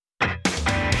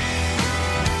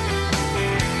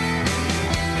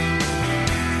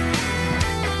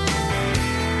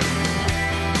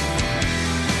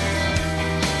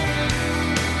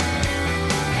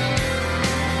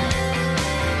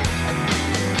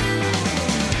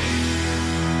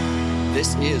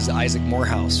This is Isaac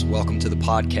Morehouse. Welcome to the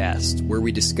podcast where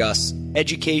we discuss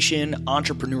education,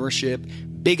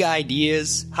 entrepreneurship, big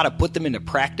ideas, how to put them into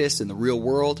practice in the real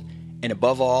world, and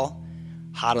above all,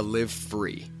 how to live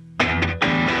free.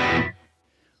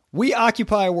 We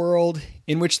occupy a world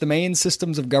in which the main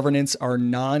systems of governance are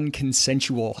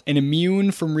non-consensual and immune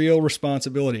from real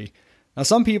responsibility. Now,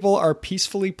 some people are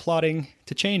peacefully plotting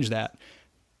to change that.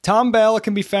 Tom Bell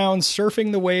can be found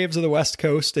surfing the waves of the West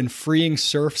Coast and freeing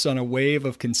serfs on a wave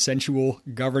of consensual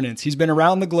governance. He's been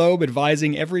around the globe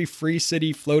advising every free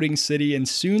city, floating city, and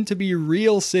soon-to-be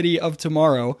real city of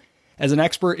tomorrow as an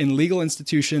expert in legal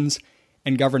institutions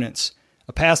and governance.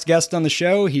 A past guest on the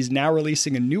show, he's now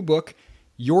releasing a new book,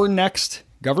 Your Next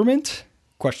Government?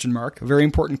 A very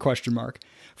important question mark.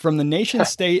 From the nation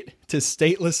state to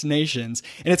stateless nations.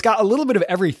 And it's got a little bit of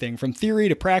everything, from theory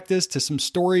to practice to some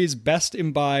stories best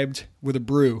imbibed with a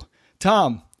brew.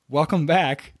 Tom, welcome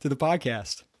back to the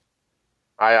podcast.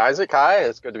 Hi, Isaac. Hi,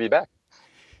 it's good to be back.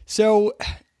 So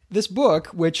this book,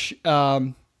 which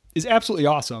is absolutely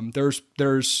awesome,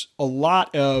 there's a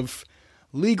lot of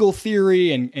legal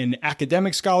theory and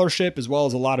academic scholarship, as well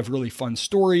as a lot of really fun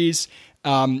stories,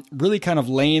 really kind of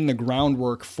laying the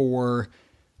groundwork for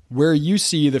where you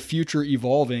see the future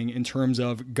evolving in terms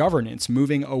of governance,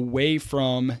 moving away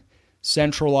from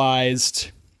centralized,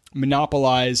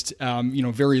 monopolized,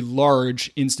 very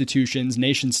large institutions,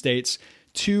 nation states,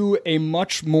 to a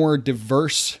much more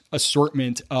diverse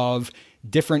assortment of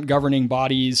different governing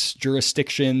bodies,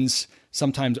 jurisdictions,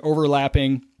 sometimes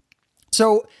overlapping.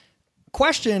 So,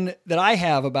 question that I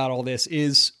have about all this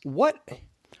is what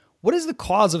is the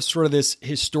cause of sort of this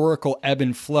historical ebb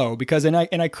and flow? Because, and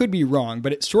I could be wrong,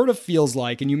 but it sort of feels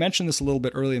like, and you mentioned this a little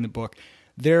bit early in the book,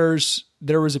 there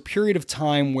was a period of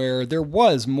time where there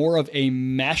was more of a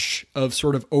mesh of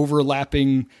sort of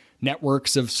overlapping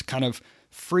networks of kind of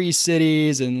free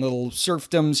cities and little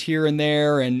serfdoms here and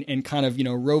there and kind of,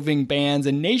 roving bands,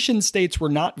 and nation states were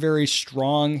not very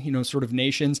strong, sort of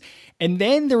nations. And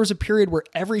then there was a period where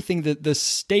everything that the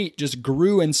state just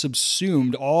grew and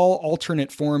subsumed all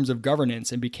alternate forms of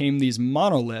governance and became these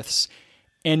monoliths.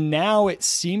 And now it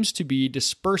seems to be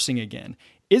dispersing again.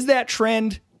 Is that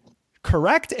trend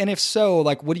correct? And if so,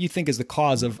 what do you think is the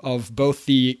cause of both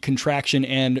the contraction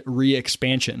and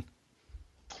re-expansion?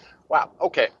 Wow.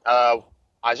 Okay.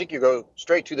 Isaac, you go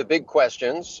straight to the big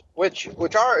questions, which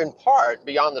are in part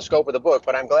beyond the scope of the book,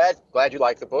 but I'm glad you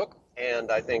like the book,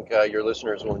 and I think your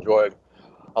listeners will enjoy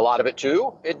a lot of it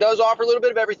too. It does offer a little bit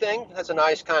of everything. That's a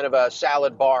nice kind of a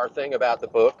salad bar thing about the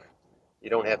book. You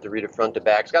don't have to read it front to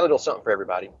back. It's got a little something for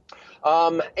everybody.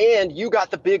 And you got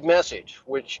the big message,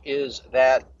 which is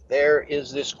that there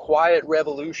is this quiet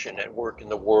revolution at work in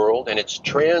the world, and it's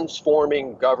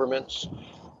transforming governments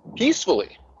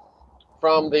peacefully,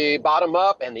 from the bottom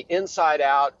up and the inside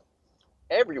out,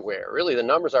 everywhere. Really, the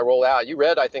numbers I roll out, you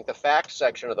read, I think, the facts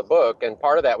section of the book, and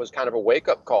part of that was kind of a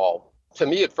wake-up call to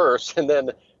me at first, and then,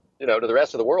 to the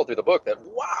rest of the world through the book, that,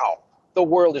 wow, the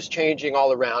world is changing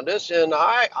all around us, and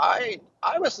I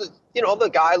was the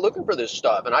guy looking for this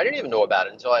stuff, and I didn't even know about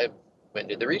it until I went and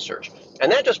did the research.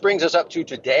 And that just brings us up to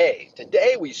today.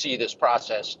 Today, we see this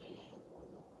process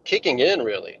kicking in,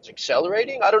 really. It's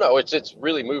accelerating. I don't know. It's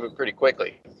really moving pretty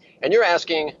quickly. And you're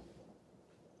asking,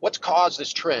 what's caused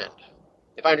this trend?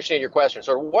 If I understand your question,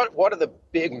 so what are the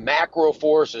big macro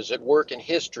forces at work in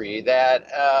history that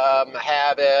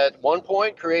have at one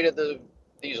point created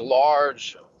these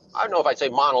large, I don't know if I'd say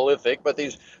monolithic, but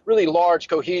these really large,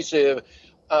 cohesive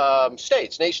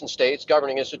states, nation states,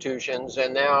 governing institutions,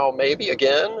 and now maybe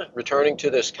again returning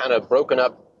to this kind of broken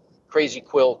up, crazy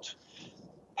quilt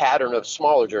pattern of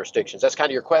smaller jurisdictions? That's kind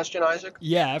of your question, Isaac?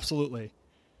 Yeah, absolutely.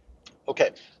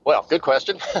 Okay, well, good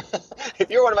question.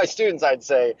 If you're one of my students, I'd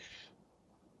say,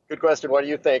 good question, what do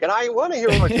you think? And I want to hear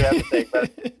what you have to think,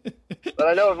 but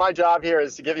I know my job here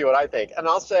is to give you what I think. And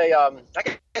I'll say,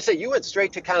 you went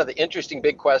straight to kind of the interesting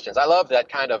big questions. I love that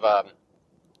kind of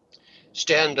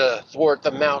stand athwart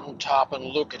the mountaintop and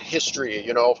look at history,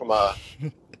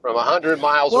 from 100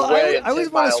 miles away. I always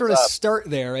want to sort of start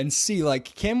there and see,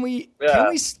 can we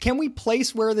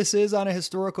place where this is on a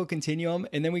historical continuum,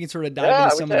 and then we can sort of dive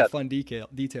into some of the fun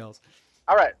details.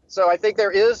 All right. So I think there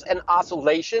is an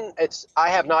oscillation. I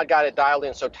have not got it dialed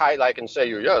in so tight I can say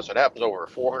yes, it happens over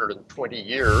 420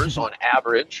 years on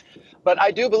average. But I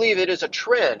do believe it is a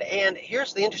trend. And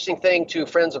here's the interesting thing to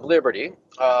Friends of Liberty,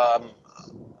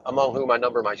 among whom I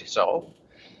number myself,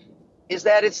 is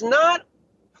that it's not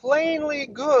plainly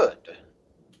good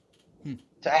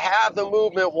to have the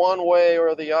movement one way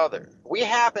or the other. We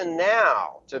happen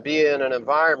now to be in an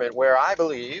environment where I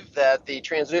believe that the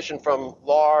transition from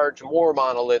large, more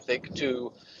monolithic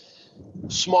to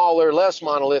smaller, less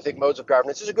monolithic modes of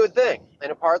governance is a good thing.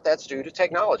 And in part, that's due to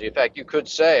technology. In fact, you could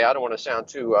say, I don't want to sound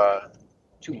too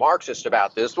Marxist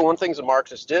about this, but one of the things the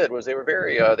Marxists did was they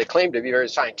were they claimed to be very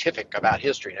scientific about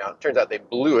history. Now, it turns out they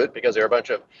blew it because they were a bunch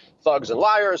of thugs and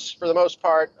liars for the most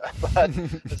part, but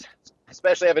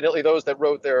especially evidently those that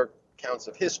wrote their accounts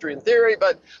of history and theory.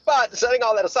 But setting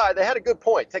all that aside, they had a good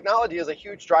point. Technology is a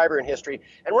huge driver in history.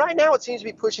 And right now it seems to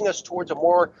be pushing us towards a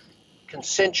more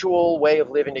consensual way of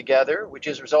living together, which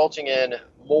is resulting in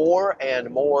more and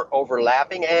more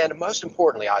overlapping and, most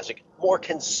importantly, Isaac, more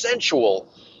consensual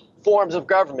forms of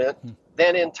government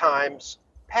than in times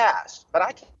past. But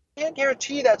I can't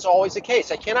guarantee that's always the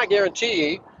case. I cannot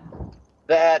guarantee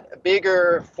that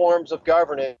bigger forms of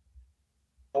governance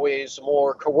are always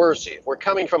more coercive. We're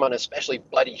coming from an especially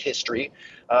bloody history.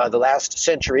 The last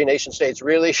century, nation states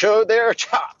really showed their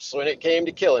chops when it came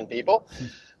to killing people.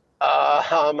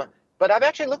 But I've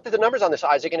actually looked at the numbers on this,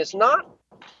 Isaac, and it's not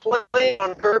plain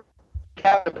on purpose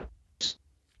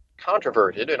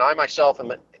controverted, and I myself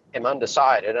am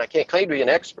undecided, and I can't claim to be an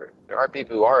expert. There are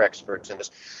people who are experts in this.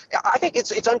 I think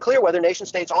it's unclear whether nation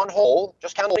states on whole,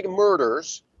 just counting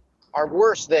murders, are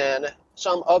worse than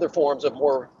some other forms of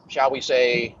more, shall we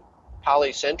say,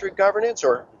 polycentric governance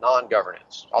or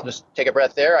non-governance. I'll just take a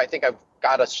breath there. I think I've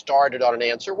got us started on an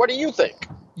answer. What do you think?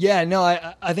 Yeah, no,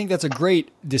 I think that's a great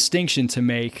distinction to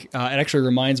make. It actually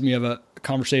reminds me of a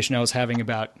conversation I was having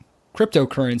about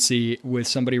cryptocurrency with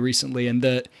somebody recently,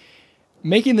 and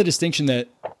making the distinction that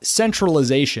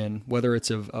centralization, whether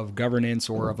it's of governance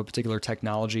or of a particular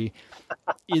technology,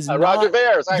 is not... Roger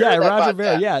Ver. Roger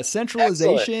Ver. Yeah,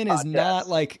 centralization is not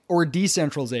like, or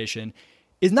decentralization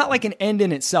is not like an end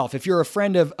in itself. If you're a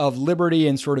friend of liberty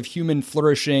and sort of human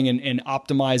flourishing and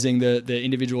optimizing the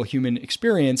individual human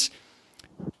experience,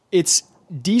 it's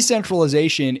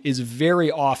decentralization is very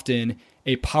often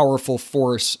a powerful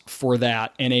force for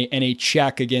that and a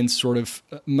check against sort of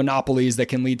monopolies that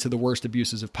can lead to the worst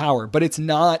abuses of power. But it's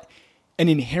not an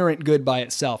inherent good by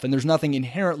itself. And there's nothing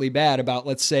inherently bad about,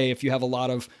 let's say, if you have a lot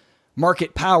of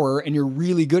market power and you're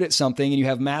really good at something and you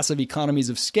have massive economies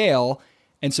of scale.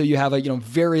 And so you have a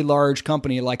very large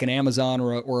company like an Amazon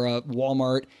or a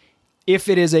Walmart. If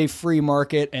it is a free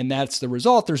market and that's the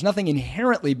result, there's nothing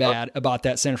inherently bad about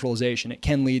that centralization. It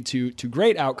can lead to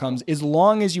great outcomes as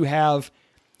long as you have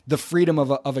the freedom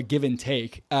of a give and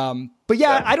take. But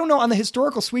yeah, I don't know, on the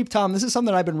historical sweep, Tom, this is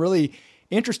something I've been really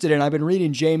interested in. I've been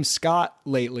reading James Scott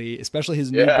lately, especially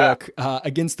his new book,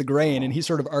 Against the Grain. And he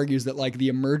sort of argues that like the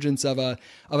emergence of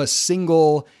a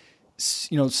single,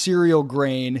 cereal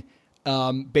grain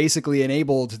basically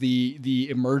enabled the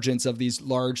emergence of these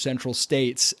large central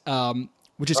states,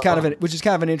 which is kind of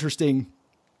an interesting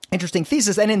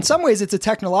thesis. And in some ways it's a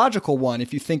technological one.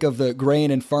 If you think of the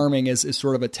grain and farming as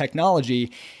sort of a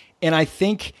technology. And I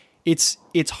think it's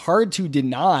hard to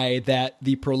deny that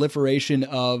the proliferation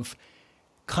of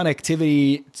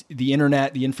connectivity, the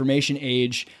internet, the information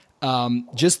age,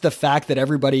 just the fact that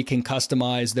everybody can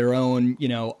customize their own,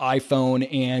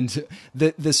 iPhone, and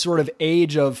the sort of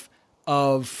age of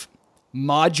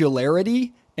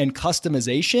modularity and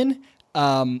customization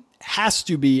has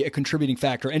to be a contributing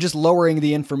factor, and just lowering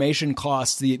the information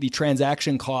costs, the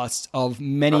transaction costs of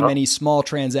many small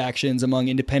transactions among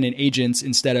independent agents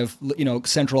instead of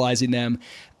centralizing them.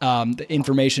 The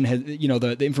information has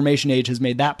the information age has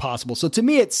made that possible. So to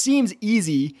me, it seems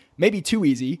easy, maybe too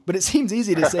easy, but it seems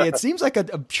easy to say. It seems like a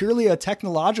purely a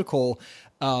technological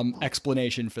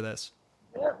explanation for this.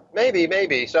 Yeah,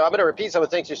 maybe. So I'm going to repeat some of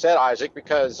the things you said, Isaac,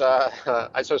 because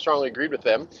I so strongly agreed with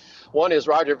them. One is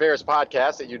Roger Ver's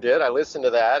podcast that you did. I listened to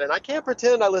that, and I can't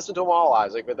pretend I listened to them all,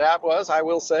 Isaac, but that was, I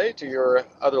will say to your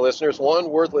other listeners, one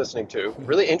worth listening to.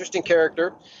 Really interesting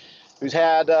character who's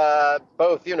had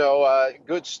both,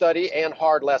 good study and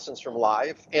hard lessons from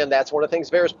life. And that's one of the things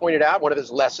Ver's pointed out. One of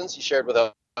his lessons he shared with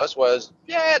us was,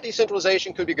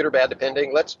 decentralization could be good or bad,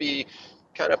 depending. Let's be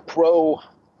kind of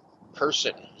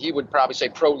pro-person. He would probably say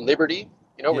pro-liberty.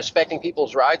 Respecting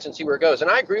people's rights and see where it goes.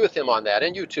 And I agree with him on that,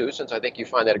 and you too, since I think you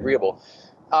find that agreeable.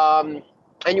 And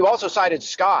you also cited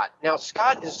Scott. Now,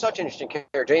 Scott is such an interesting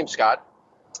character, James Scott.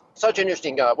 Such an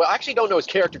interesting, I actually don't know his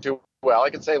character too well. I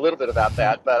can say a little bit about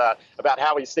that, but about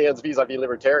how he stands vis-a-vis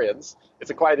libertarians. It's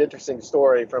a quite interesting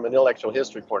story from an intellectual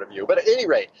history point of view. But at any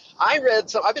rate, I've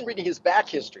been reading his back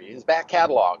history, his back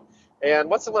catalog. And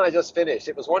what's the one I just finished?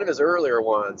 It was one of his earlier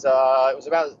ones. It was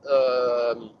about...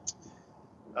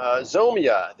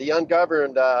 Zomia, the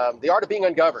ungoverned, the art of being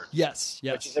ungoverned. Yes.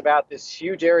 Which is about this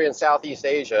huge area in Southeast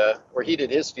Asia where he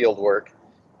did his field work.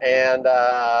 And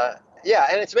and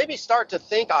it's made me start to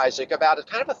think, Isaac, about a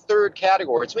kind of a third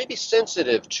category. It's maybe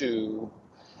sensitive to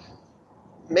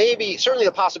maybe, certainly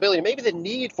the possibility, maybe the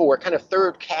need for a kind of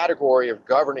third category of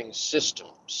governing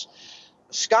systems.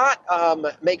 Scott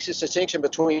makes this distinction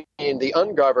between the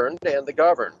ungoverned and the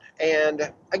governed.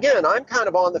 And again, I'm kind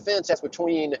of on the fence as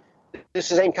between, this is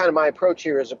the same kind of my approach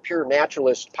here as a pure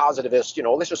naturalist, positivist,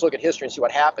 let's just look at history and see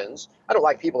what happens. I don't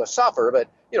like people to suffer, but,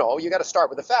 you got to start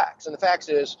with the facts. And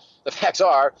the facts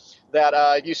are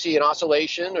that you see an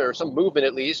oscillation or some movement,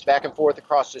 at least, back and forth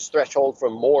across this threshold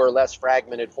from more or less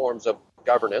fragmented forms of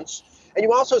governance. And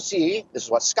you also see, this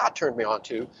is what Scott turned me on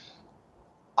to,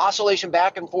 oscillation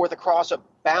back and forth across a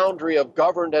boundary of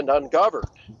governed and ungoverned.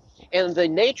 And the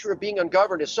nature of being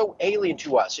ungoverned is so alien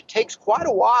to us. It takes quite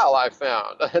a while, I've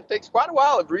found. It takes quite a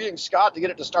while of reading Scott to get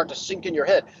it to start to sink in your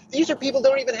head. These are people who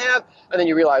don't even have, and then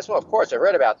you realize, well, of course, I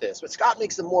read about this, but Scott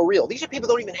makes them more real. These are people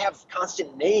who don't even have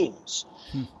constant names.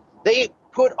 They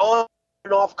put on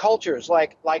and off cultures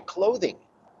like clothing.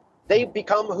 They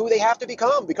become who they have to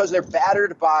become because they're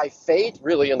battered by fate,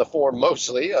 really in the form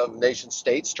mostly of nation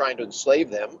states trying to enslave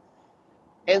them.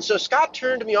 And so Scott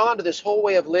turned me on to this whole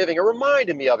way of living, or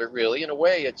reminded me of it, really. In a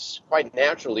way, it's quite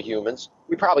natural to humans.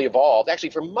 We probably evolved. Actually,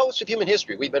 for most of human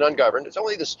history, we've been ungoverned. It's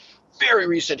only this very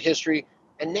recent history.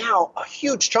 And now a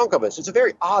huge chunk of us, it's a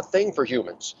very odd thing for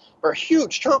humans, for a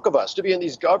huge chunk of us to be in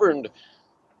these governed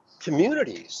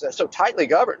communities, so tightly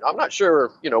governed. I'm not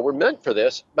sure, we're meant for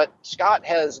this, but Scott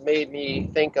has made me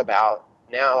think about,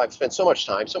 now I've spent so much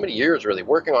time, so many years really,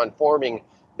 working on forming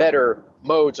better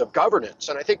modes of governance.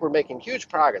 And I think we're making huge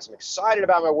progress. I'm excited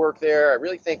about my work there. I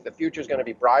really think the future is going to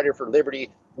be brighter for liberty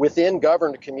within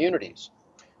governed communities.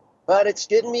 But it's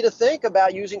getting me to think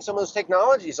about using some of those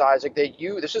technologies, Isaac,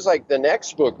 this is like the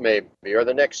next book maybe, or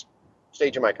the next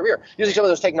stage of my career, using some of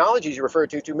those technologies you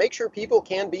referred to make sure people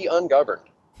can be ungoverned.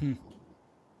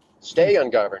 Stay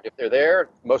ungoverned. If they're there,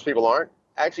 most people aren't.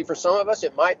 Actually, for some of us,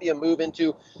 it might be a move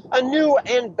into a new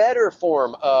and better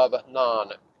form of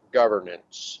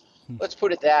non-governance. Let's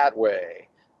put it that way.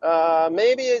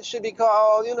 Maybe it should be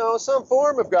called, some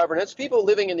form of governance. People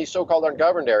living in these so-called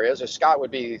ungoverned areas, as Scott would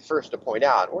be first to point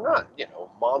out, were not,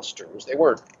 monsters. They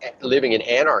weren't living in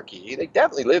anarchy. They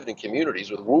definitely lived in communities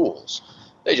with rules.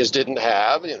 They just didn't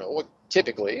have,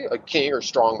 typically a king or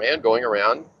strongman going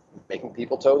around making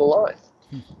people toe the line.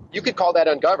 You could call that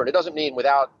ungoverned. It doesn't mean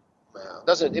without,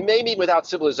 it may mean without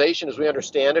civilization as we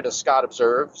understand it, as Scott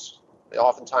observes.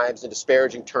 Oftentimes in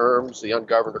disparaging terms, the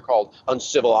ungoverned are called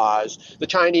uncivilized. The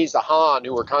Chinese, the Han,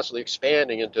 who were constantly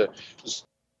expanding into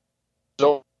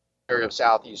zone area of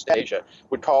Southeast Asia,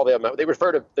 would call them, they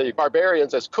refer to the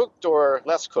barbarians as cooked or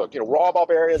less cooked, raw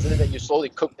barbarians, and then you slowly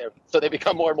cook them so they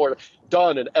become more and more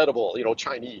done and edible,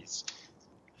 Chinese.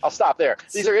 I'll stop there.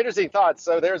 These are interesting thoughts.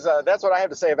 So that's what I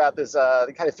have to say about this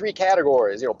kind of three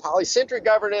categories, polycentric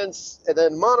governance, and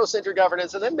then monocentric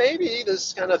governance, and then maybe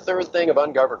this kind of third thing of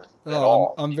ungovernance.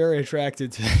 I'm very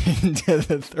attracted to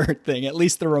the third thing, at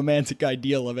least the romantic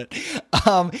ideal of it.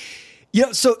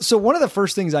 So one of the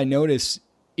first things I noticed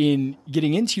in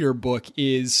getting into your book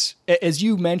is, as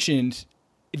you mentioned,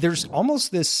 there's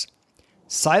almost this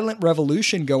silent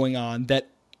revolution going on that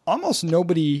almost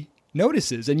nobody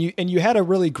notices. And you had a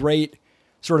really great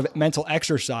sort of mental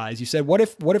exercise. You said, what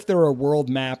if there were a world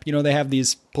map? They have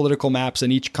these political maps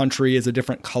and each country is a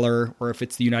different color, or if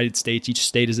it's the United States, each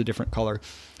state is a different color.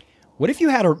 What if you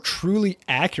had a truly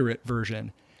accurate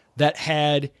version that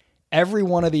had every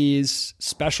one of these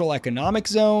special economic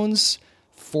zones,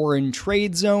 foreign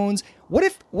trade zones? What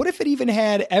if it even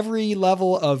had every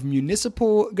level of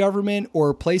municipal government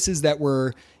or places that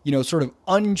were, sort of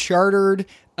unchartered,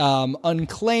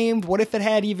 unclaimed? What if it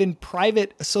had even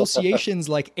private associations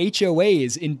like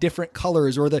HOAs in different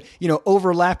colors, or the,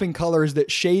 overlapping colors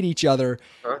that shade each other?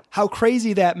 How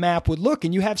crazy that map would look.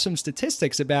 And you have some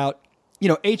statistics about,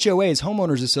 HOAs,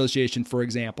 homeowners association, for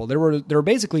example. There were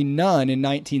basically none in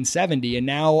 1970, and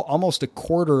now almost a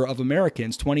quarter of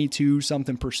Americans, 22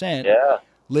 something percent,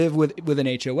 live with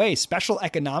an HOA. Special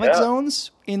economic zones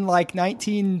in like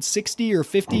 1960 or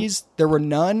 50s, there were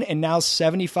none, and now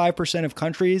 75% of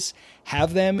countries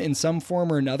have them in some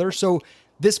form or another. So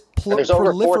this there's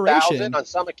over 4,000 on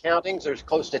some accountings. There's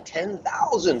close to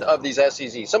 10,000 of these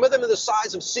SEZs. Some of them are the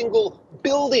size of single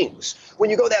buildings. When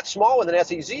you go that small with an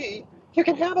SEZ, you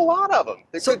can have a lot of them.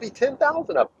 There could be 10,000 of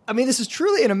them. I mean, this is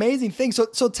truly an amazing thing. So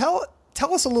tell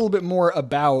us a little bit more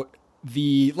about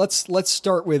let's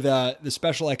start with the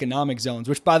special economic zones,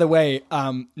 which, by the way,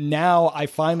 now I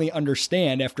finally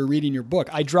understand after reading your book.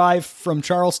 I drive from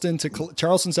Charleston,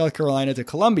 South Carolina to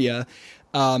Columbia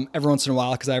every once in a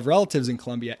while because I have relatives in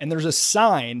Columbia, and there's a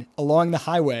sign along the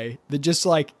highway that just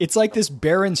it's like this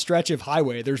barren stretch of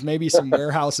highway. There's maybe some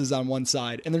warehouses on one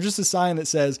side, and there's just a sign that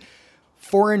says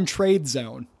foreign trade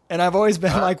zone. And I've always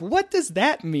been like, what does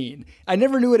that mean? I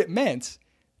never knew what it meant.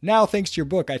 Now, thanks to your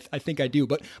book, I think I do.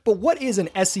 But what is an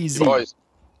SEZ?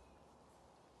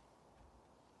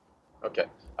 Okay.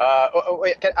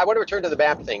 Wait, I want to return to the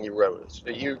map thing you wrote.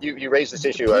 You raised this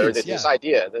issue, Please, or this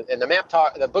idea, and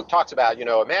the book talks about,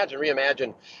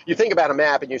 reimagine. You think about a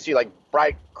map and you see like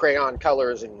bright crayon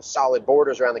colors and solid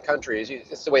borders around the countries.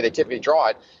 It's the way they typically draw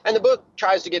it. And the book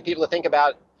tries to get people to think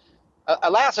about.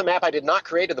 Alas, a map I did not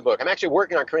create in the book. I'm actually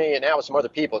working on creating it now with some other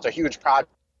people. It's a huge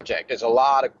project. There's a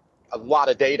lot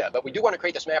of data, but we do want to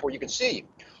create this map where you can see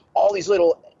all these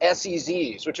little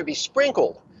SEZs, which would be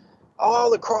sprinkled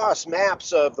all across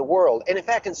maps of the world. And in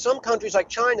fact, in some countries like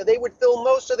China, they would fill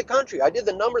most of the country. I did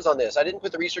the numbers on this. I didn't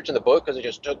put the research in the book because it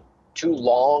just took too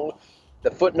long.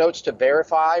 The footnotes to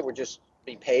verify would just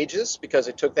be pages because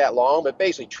it took that long. But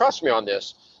basically, trust me on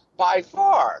this, by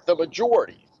far the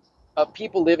majority of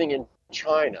people living in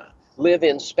China live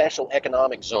in special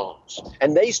economic zones.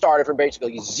 And they started from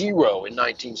basically zero in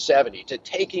 1970 to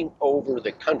taking over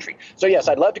the country. So yes,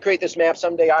 I'd love to create this map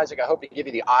someday, Isaac. I hope to give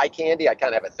you the eye candy. I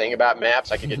kind of have a thing about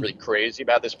maps. I can get really crazy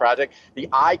about this project. The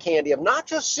eye candy of not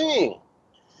just seeing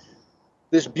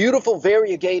this beautiful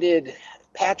variegated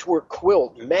patchwork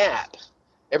quilt map,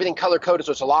 everything color-coded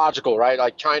so it's logical, right?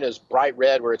 Like China's bright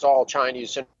red where it's all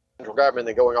Chinese central government,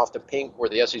 then going off to pink where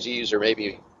the SEZs are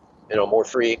maybe more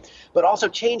free, but also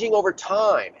changing over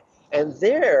time. And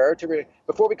there,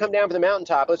 before we come down from the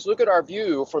mountaintop, let's look at our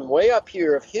view from way up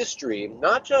here of history,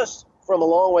 not just from a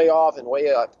long way off and way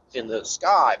up in the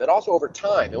sky, but also over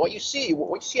time. And what you see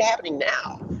happening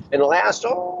now in the last,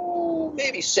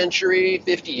 maybe century,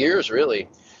 50 years, really.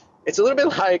 It's a little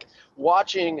bit like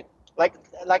watching, like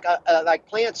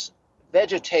plants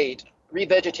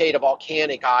revegetate a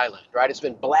volcanic island, right? It's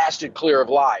been blasted clear of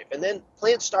life. And then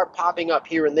plants start popping up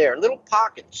here and there in little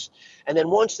pockets. And then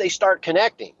once they start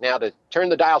connecting, now to turn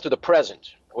the dial to the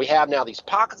present, we have now these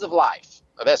pockets of life,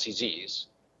 of SEZs.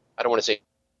 I don't want to say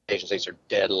Asian states are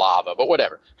dead lava, but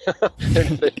whatever.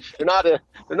 they're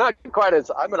not quite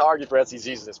as, I'm going to argue for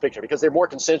SEZs in this picture because they're more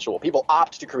consensual. People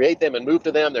opt to create them and move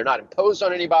to them. They're not imposed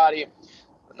on anybody,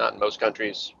 not in most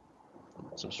countries.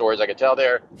 Some stories I could tell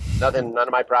there. None of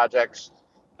my projects.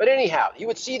 But anyhow, you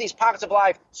would see these pockets of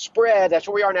life spread. That's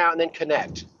where we are now, and then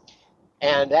connect.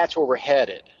 And that's where we're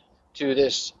headed, to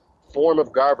this form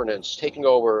of governance taking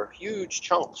over huge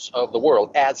chunks of the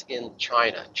world, as in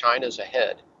China. China's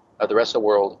ahead of the rest of the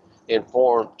world in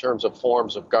terms of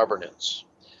forms of governance.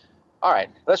 All right,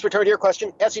 let's return to your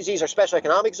question. SEZs are special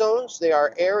economic zones. They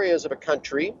are areas of a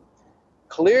country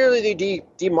clearly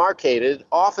demarcated,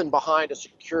 often behind a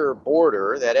secure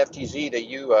border. That FTZ that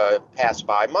you pass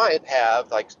by might have,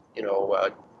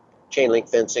 chain link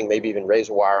fencing, maybe even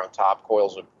razor wire on top,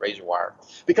 coils of razor wire.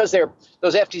 Because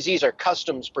those FTZs are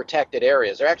customs protected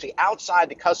areas. They're actually outside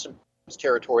the customs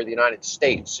territory of the United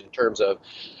States in terms of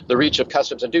the reach of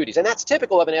customs and duties. And that's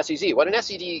typical of an SEZ. What an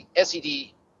SEZ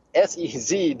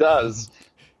does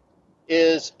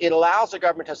is it allows the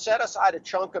government to set aside a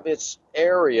chunk of its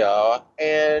area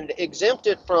and exempt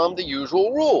it from the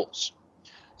usual rules.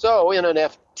 So in an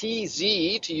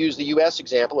FTZ, to use the U.S.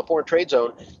 example, a foreign trade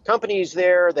zone, companies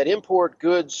there that import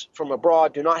goods from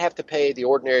abroad do not have to pay the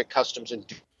ordinary customs and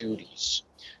duties.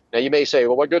 Now you may say,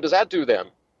 well, what good does that do them?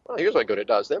 Well, here's what good it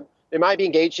does them. They might be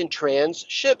engaged in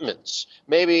transshipments.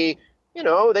 Maybe,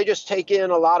 they just take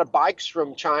in a lot of bikes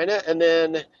from China and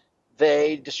then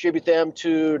they distribute them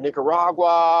to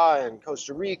Nicaragua and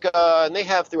Costa Rica, and they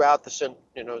have throughout the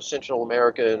Central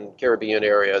America and Caribbean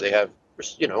area. They have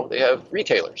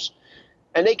retailers,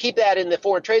 and they keep that in the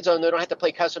foreign trade zone. They don't have to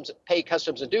pay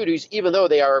customs and duties, even though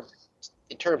they are,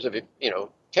 in terms of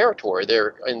territory,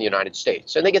 they're in the United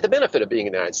States, and they get the benefit of being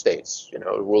in the United States. The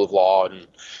rule of law and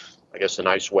I guess the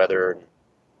nice weather. And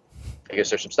I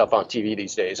guess there's some stuff on TV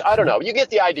these days. I don't know. You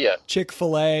get the idea.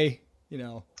 Chick-fil-A,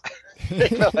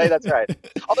 Chick-fil-A, that's right.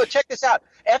 Although check this out,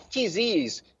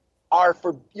 FTZs are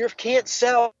you can't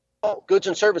sell goods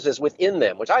and services within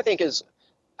them, which I think is,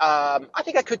 I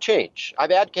think I could change. I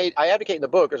advocate in the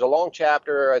book. There's a long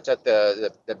chapter. It's at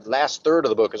the last third of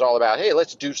the book is all about, hey,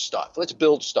 let's do stuff. Let's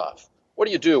build stuff. What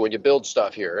do you do when you build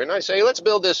stuff here? And I say, let's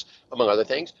build this, among other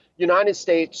things, United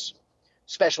States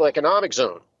Special Economic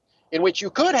Zone, in which you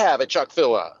could have a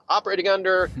Chuck-fil-A operating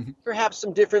under perhaps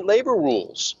some different labor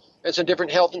rules and some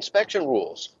different health inspection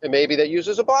rules, and maybe that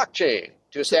uses a blockchain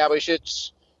to establish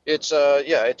its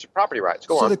property rights.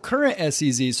 Go on. So the current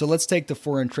SEZ, so let's take the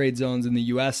foreign trade zones in the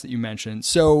U.S. that you mentioned.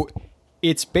 So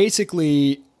it's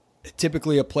basically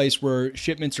typically a place where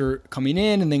shipments are coming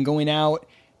in and then going out,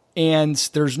 and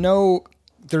there's no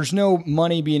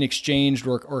money being exchanged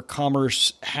or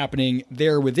commerce happening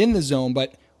there within the zone.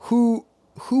 But who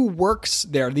who works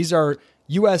there? These are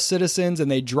U.S. citizens, and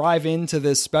they drive into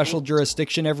this special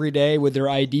jurisdiction every day with their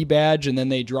ID badge, and then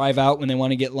they drive out when they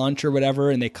want to get lunch or whatever,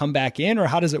 and they come back in, or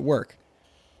how does it work?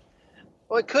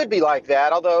 Well, it could be like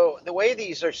that, although the way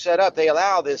these are set up, they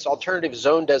allow this alternative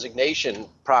zone designation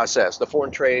process, the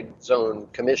Foreign Trade Zone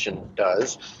Commission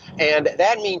does. And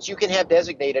that means you can have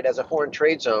designated as a foreign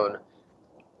trade zone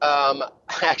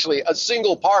actually a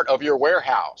single part of your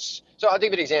warehouse. So I'll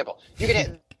give you an example. You can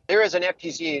have, there is an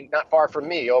FTZ not far from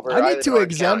me over. I need to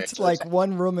Orange exempt County. like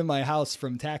one room in my house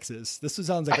from taxes. This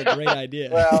sounds like a great idea.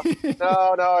 Well,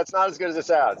 no, it's not as good as it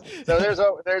sounds. So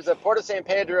there's a Port of San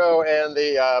Pedro and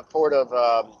the Port of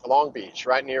Long Beach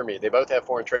right near me. They both have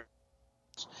foreign trade,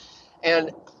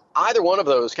 and either one of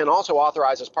those can also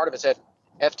authorize as part of its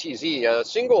FTZ a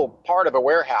single part of a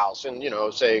warehouse in,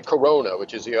 say Corona,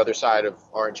 which is the other side of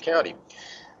Orange County.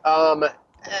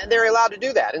 And they're allowed to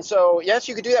do that. And so, yes,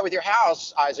 you could do that with your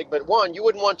house, Isaac, but one, you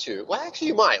wouldn't want to. Well, actually,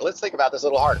 you might. Let's think about this a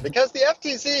little harder. Because the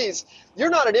FTZs,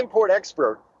 you're not an import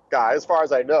expert guy, as far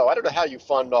as I know. I don't know how you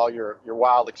fund all your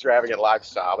wild, extravagant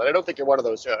lifestyle, but I don't think you're one of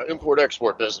those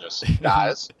import-export business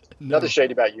guys. No. Nothing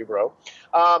shady about you, bro.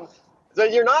 So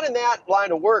you're not in that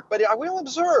line of work, but I will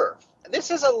observe.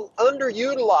 This is an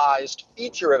underutilized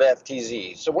feature of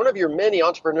FTZ. So one of your many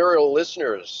entrepreneurial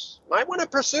listeners might want to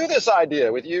pursue this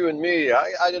idea with you and me.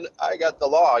 I got the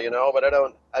law, but I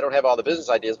don't have all the business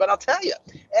ideas. But I'll tell you,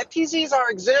 FTZs are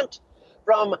exempt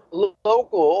from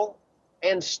local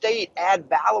and state ad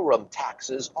valorem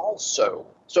taxes also.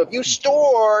 So if you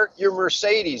store your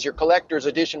Mercedes, your collector's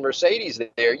edition Mercedes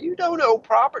there, you don't owe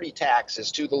property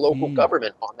taxes to the local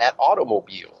government on that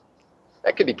automobile.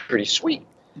 That could be pretty sweet.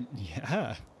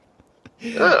 Yeah.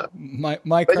 Yeah.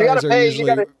 My cars are usually,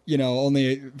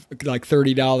 only like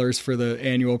 $30 for the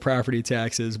annual property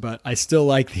taxes, but I still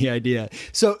like the idea.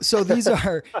 So these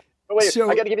are. Wait,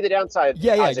 I got to give you the downside.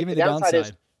 Yeah, Isaac. Give me the downside.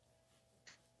 Is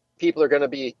people are going to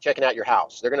be checking out your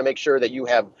house. They're going to make sure that you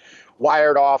have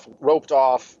wired off, roped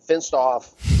off, fenced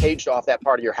off, caged off that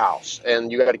part of your house,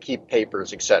 and you got to keep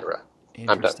papers, etc.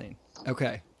 Interesting.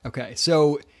 Okay.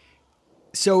 So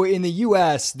in the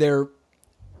U.S.,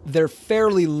 they're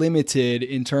fairly limited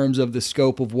in terms of the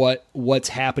scope of what's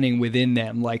happening within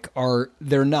them. Like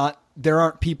there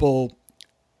aren't people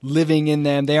living in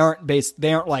them. They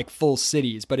aren't like full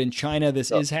cities, but in China, this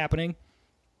is happening.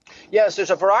 Yes,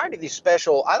 there's a variety of these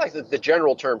special, I like the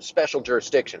general term special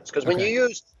jurisdictions, because when you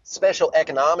use special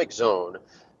economic zone,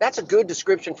 that's a good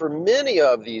description for many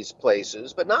of these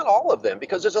places, but not all of them,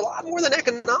 because there's a lot more than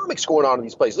economics going on in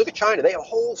these places. Look at China. They have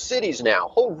whole cities now,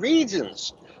 whole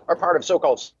regions are part of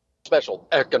so-called special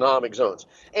economic zones.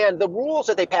 And the rules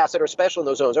that they pass that are special in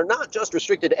those zones are not just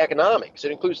restricted to economics.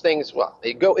 It includes things,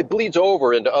 it bleeds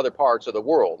over into other parts of the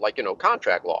world, like,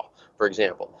 contract law, for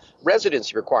example,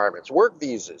 residency requirements, work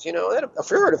visas,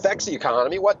 sure, it affects the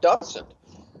economy. What doesn't?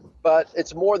 But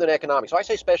it's more than economic. So I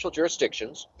say special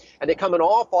jurisdictions, and they come in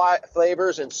all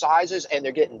flavors and sizes, and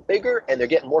they're getting bigger and they're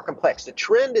getting more complex. The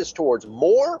trend is towards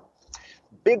more,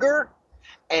 bigger,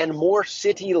 and more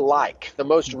city-like. The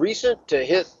most recent to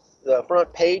hit the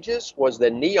front pages was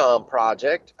the NEOM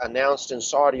project announced in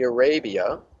Saudi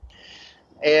Arabia.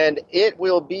 And it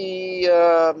will be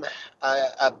a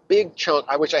big chunk.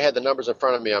 I wish I had the numbers in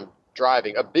front of me. I'm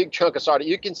driving. A big chunk of Saudi.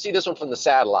 You can see this one from the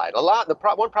satellite. One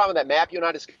problem with that map you and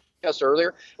I discussed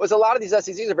earlier was a lot of these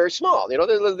SEZs are very small.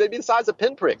 They'd be the size of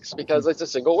pinpricks because it's a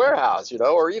single warehouse,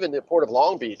 or even the Port of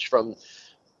Long Beach from,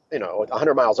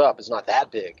 100 miles up is not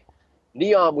that big.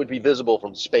 NEOM would be visible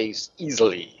from space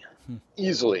easily.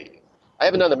 I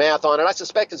haven't done the math on it. I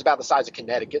suspect it's about the size of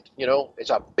Connecticut. It's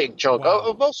a big chunk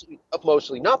of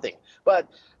mostly nothing. But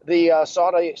the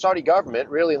Saudi government,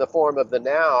 really in the form of the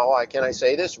now, can I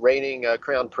say this, reigning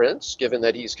crown prince, given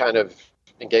that he's kind of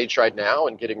engaged right now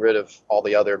and getting rid of all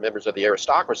the other members of the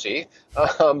aristocracy.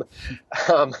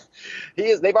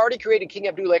 They've already created King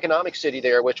Abdullah Economic City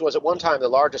there, which was at one time the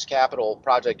largest capital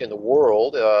project in the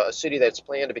world, a city that's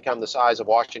planned to become the size of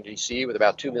Washington, D.C. with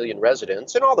about 2 million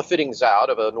residents and all the fittings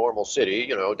out of a normal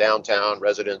city, downtown,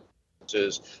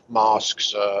 residences,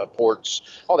 mosques, ports,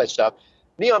 all that stuff.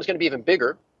 NEOM's going to be even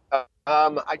bigger.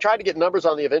 I tried to get numbers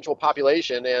on the eventual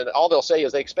population, and all they'll say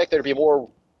is they expect there to be more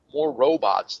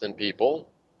robots than people.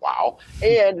 Wow.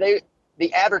 And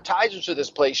the advertisers of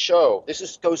this place shows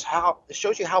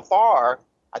you how far.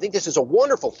 I think this is a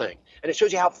wonderful thing, and it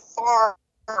shows you how far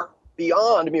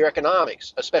beyond mere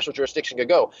economics a special jurisdiction could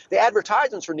go. The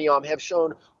advertisements for NEOM have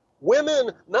shown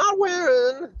women not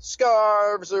wearing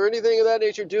scarves or anything of that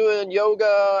nature, doing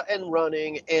yoga and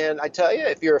running. And I tell you,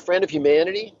 if you're a friend of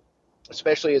humanity,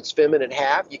 especially its feminine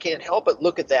half, you can't help but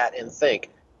look at that and think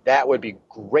that would be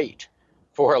great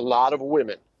for a lot of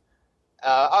women.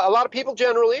 A lot of people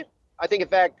generally. I think, in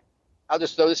fact, I'll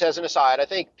just throw this as an aside. I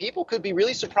think people could be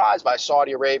really surprised by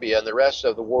Saudi Arabia and the rest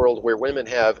of the world where women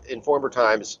have, in former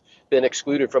times, been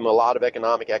excluded from a lot of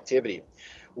economic activity.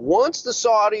 Once the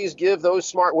Saudis give those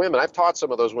smart women, I've taught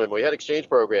some of those women, we had an exchange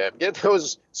program, get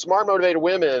those smart, motivated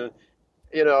women,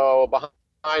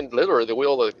 behind literally the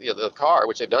wheel of the car,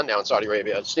 which they've done now in Saudi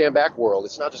Arabia, stand back world.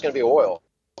 It's not just going to be oil.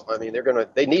 I mean,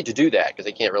 they need to do that because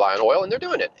they can't rely on oil, and they're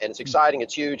doing it. And it's exciting,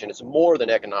 it's huge, and it's more than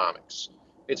economics.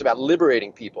 It's about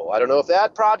liberating people. I don't know if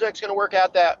that project's going to work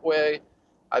out that way.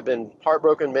 I've been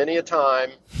heartbroken many a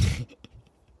time.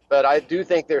 But I do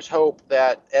think there's hope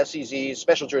that SEZs,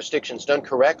 special jurisdictions done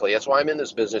correctly, that's why I'm in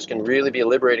this business, can really be a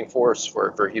liberating force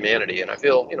for humanity. And I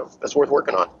feel, that's worth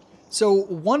working on. So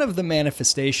one of the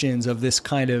manifestations of this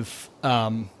kind of,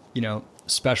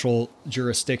 special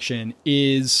jurisdiction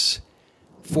is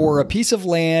for a piece of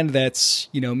land that's,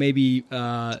 maybe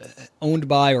owned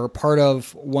by or part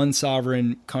of one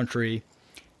sovereign country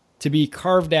to be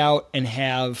carved out and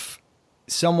have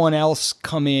someone else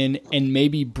come in and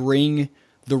maybe bring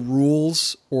the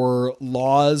rules or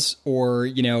laws or,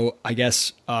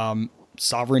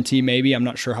 sovereignty, maybe, I'm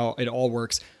not sure how it all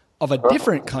works, of a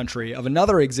different country, of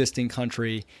another existing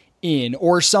country in,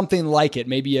 or something like it,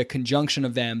 maybe a conjunction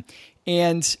of them.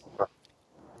 And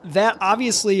that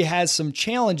obviously has some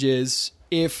challenges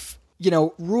if,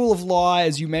 rule of law,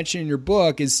 as you mentioned in your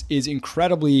book, is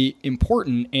incredibly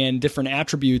important, and different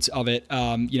attributes of it,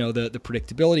 the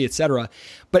predictability, et cetera.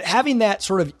 But having that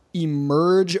sort of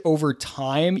emerge over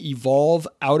time, evolve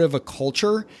out of a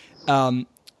culture,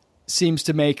 seems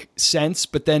to make sense.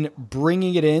 But then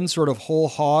bringing it in sort of whole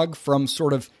hog from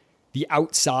sort of the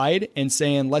outside and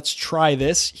saying, let's try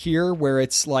this here, where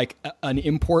it's like an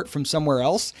import from somewhere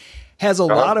else, has a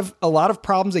lot of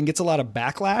problems and gets a lot of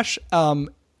backlash.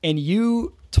 And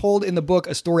you told in the book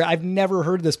a story. I've never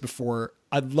heard this before.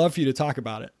 I'd love for you to talk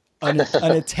about it. An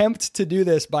attempt to do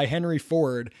this by Henry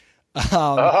Ford a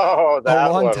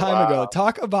long time ago.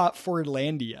 Talk about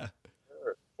Fordlandia.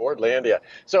 Fordlandia.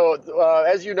 So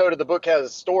as you noted, the book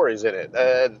has stories in it.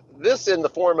 This in the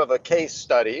form of a case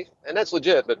study, and that's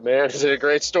legit, but man, is it a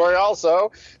great story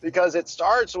also, because it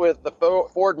starts with the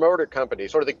Ford Motor Company,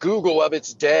 sort of the Google of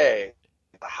its day,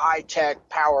 the high-tech,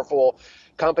 powerful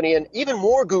company, and even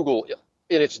more Google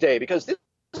in its day, because this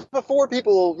was before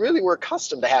people really were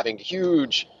accustomed to having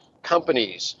huge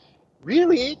companies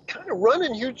really kind of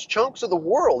running huge chunks of the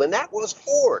world, and that was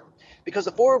Ford, because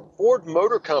the Ford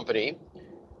Motor Company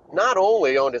not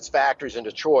only owned its factories in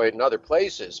Detroit and other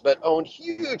places, but owned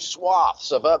huge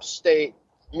swaths of upstate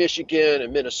Michigan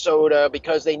and Minnesota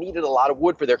because they needed a lot of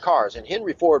wood for their cars. And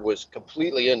Henry Ford was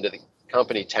completely into the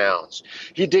company towns.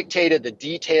 He dictated the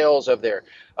details of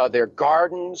their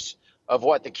gardens, of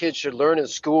what the kids should learn in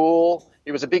school.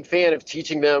 He was a big fan of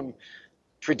teaching them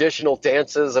traditional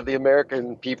dances of the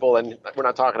American people. And we're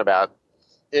not talking about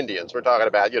Indians. We're talking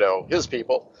about, his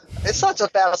people. It's such a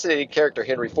fascinating character,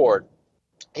 Henry Ford.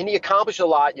 And he accomplished a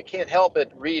lot. You can't help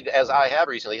but read, as I have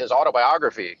recently, his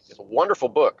autobiography. It's a wonderful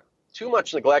book, too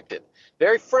much neglected.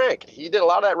 Very frank. He did a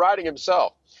lot of that writing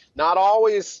himself. Not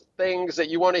always things that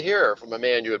you want to hear from a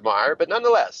man you admire, but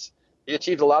nonetheless, he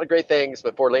achieved a lot of great things,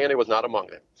 but Fordlandia was not among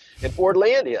them. In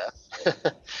Fordlandia,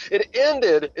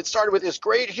 it started with this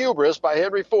great hubris by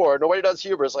Henry Ford. Nobody does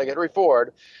hubris like Henry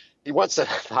Ford. He wants to,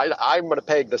 I'm going to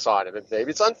peg this on him. Maybe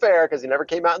it's unfair because he never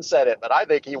came out and said it, but I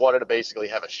think he wanted to basically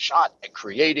have a shot at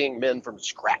creating men from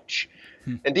scratch.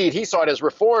 Indeed, he saw it as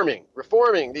reforming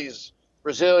these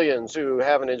Brazilians who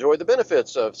haven't enjoyed the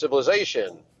benefits of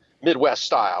civilization, Midwest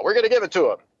style. We're going to give it to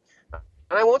them.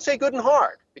 And I won't say good and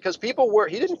hard, because he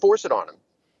didn't force it on them.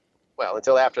 Well,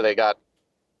 until after they got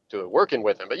to working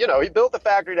with him. But, he built the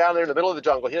factory down there in the middle of the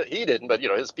jungle. He didn't, but,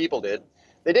 his people did.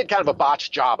 They did kind of a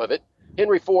botched job of it.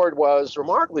 Henry Ford was,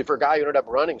 remarkably for a guy who ended up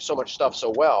running so much stuff so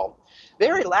well,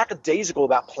 very lackadaisical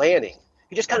about planning.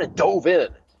 He just kind of dove in.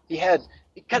 He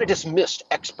kind of dismissed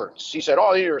experts. He said,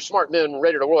 oh, you're smart men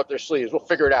ready to roll up their sleeves. We'll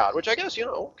figure it out, which I guess,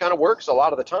 kind of works a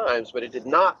lot of the times, but it did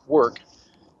not work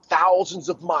thousands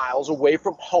of miles away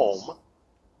from home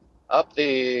up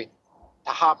the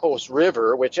Tahapos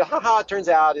River, which, it turns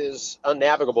out is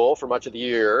unnavigable for much of the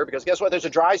year, because guess what? There's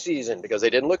a dry season, because they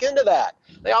didn't look into that.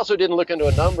 They also didn't look into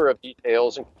a number of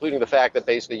details, including the fact that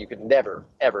basically you could never,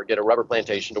 ever get a rubber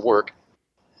plantation to work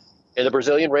in the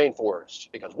Brazilian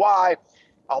rainforest. Because why?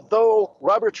 Although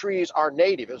rubber trees are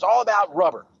native, it was all about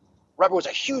rubber. Rubber was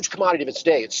a huge commodity of its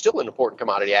day. It's still an important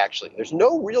commodity, actually. There's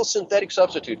no real synthetic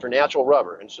substitute for natural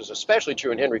rubber, and this was especially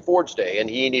true in Henry Ford's day, and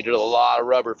he needed a lot of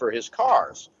rubber for his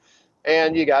cars.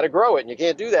 And you got to grow it, and you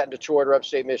can't do that in Detroit or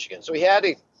upstate Michigan. So he had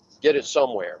to get it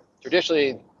somewhere.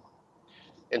 Traditionally,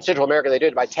 in Central America, they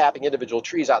did it by tapping individual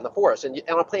trees out in the forest. And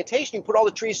on a plantation, you put all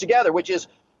the trees together, which is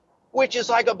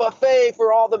like a buffet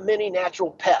for all the many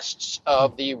natural pests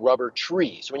of the rubber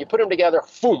trees. When you put them together,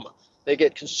 boom, they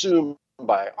get consumed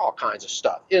by all kinds of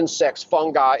stuff, insects,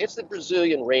 fungi. It's the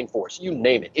Brazilian rainforest. You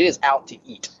name it. It is out to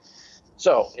eat.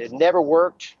 So it never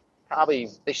worked. Probably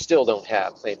they still don't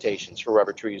have plantations for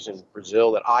rubber trees in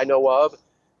Brazil that I know of.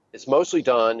 It's mostly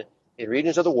done in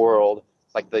regions of the world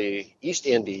like the East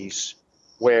Indies,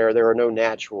 where there are no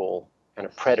natural kind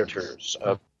of predators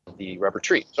of the rubber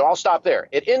tree. So I'll stop there.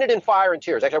 It ended in fire and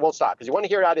tears. Actually, I won't stop because you want to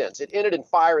hear how it ends. It ended in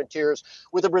fire and tears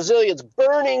with the Brazilians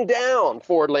burning down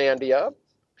Fordlandia,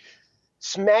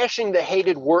 smashing the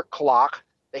hated work clock.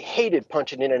 They hated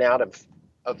punching in and out of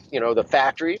the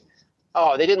factory.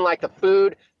 Oh, they didn't like the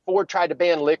food. Ford tried to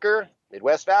ban liquor.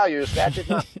 Midwest values. That did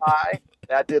not fly.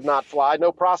 That did not fly.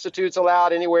 No prostitutes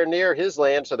allowed anywhere near his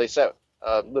land. So they set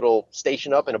a little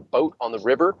station up in a boat on the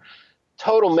river.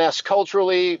 Total mess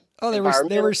culturally. Oh, they were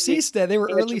seastead. They were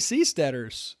early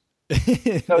seasteaders. So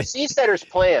seasteaders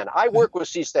plan. I work with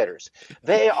seasteaders.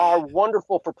 They are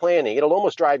wonderful for planning. It'll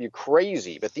almost drive you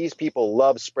crazy, but these people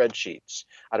love spreadsheets.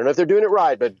 I don't know if they're doing it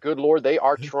right, but good Lord, they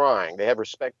are trying. They have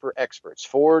respect for experts.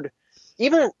 Ford,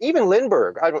 even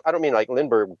Lindbergh. I don't mean like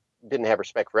Lindbergh didn't have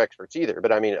respect for experts either,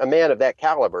 but I mean a man of that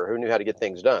caliber who knew how to get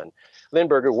things done.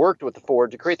 Lindbergh worked with the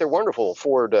Ford to create their wonderful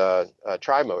Ford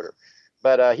tri-motor.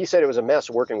 But he said it was a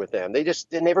mess working with them. They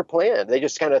never planned. They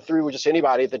just kind of threw just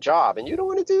anybody at the job. And you don't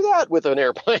want to do that with an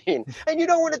airplane. And you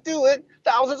don't want to do it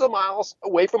thousands of miles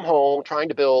away from home, trying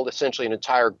to build essentially an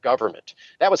entire government.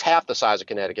 That was half the size of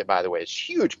Connecticut, by the way. It's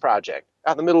a huge project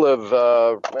out in the middle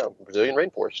of Brazilian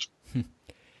rainforest.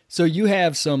 So you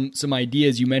have some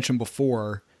ideas you mentioned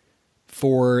before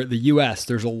for the U.S.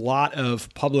 There's a lot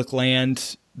of public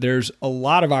land. There's a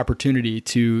lot of opportunity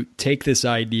to take this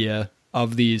idea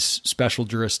of these special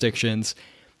jurisdictions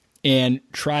and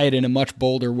try it in a much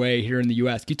bolder way here in the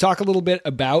U.S. Can you talk a little bit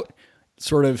about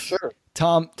sort of Sure.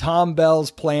 Tom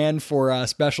Bell's plan for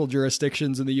special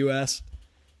jurisdictions in the U.S.?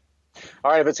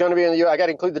 All right, if it's going to be in the U.S., I got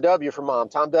to include the W for Mom.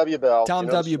 Tom W. Bell. Tom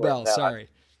W. Bell, sorry.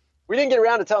 We didn't get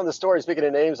around to telling the story, speaking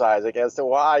of names, Isaac, as to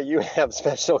why you have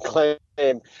special claim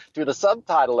to the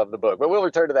subtitle of the book. But we'll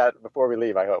return to that before we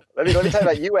leave, I hope. Let me tell you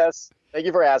about U.S. Thank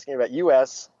you for asking about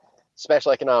U.S.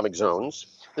 special economic zones.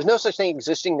 There's no such thing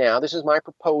existing now. This is my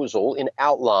proposal in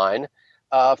outline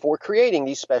for creating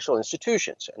these special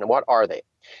institutions. And what are they?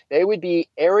 They would be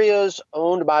areas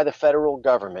owned by the federal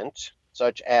government,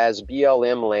 such as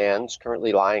BLM lands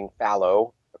currently lying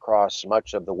fallow across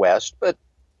much of the West, but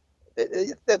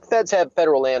the feds have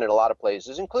federal land in a lot of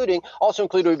places, also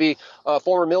included would be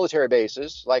former military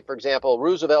bases, like, for example,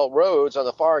 Roosevelt Roads on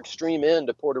the far extreme end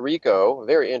of Puerto Rico, a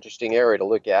very interesting area to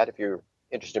look at if you're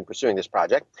interested in pursuing this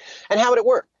project. And how would it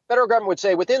work? Federal government would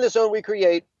say, within this zone, we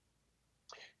create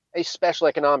a special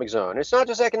economic zone. It's not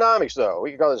just economics, though.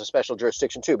 We could call this a special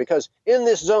jurisdiction, too, because in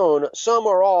this zone, some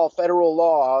or all federal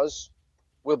laws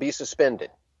will be suspended.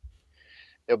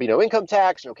 There'll be no income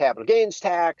tax, no capital gains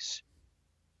tax,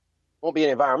 won't be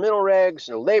any environmental regs,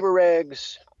 no labor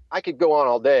regs. I could go on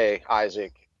all day,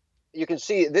 Isaac. You can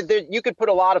see that you could put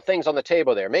a lot of things on the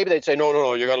table there. Maybe they'd say,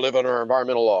 no, you got to live under our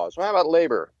environmental laws. Well, how about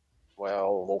labor?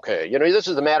 Well, okay. This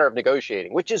is a matter of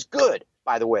negotiating, which is good,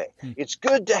 by the way. It's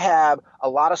good to have a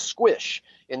lot of squish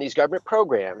in these government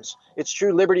programs. It's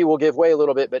true liberty will give way a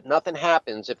little bit, but nothing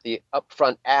happens if the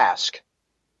upfront ask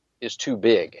is too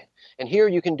big. And here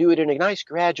you can do it in a nice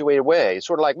graduated way. It's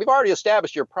sort of like, we've already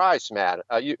established your price, madam,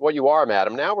 what you are,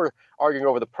 madam. Now we're arguing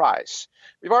over the price.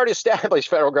 We've already established,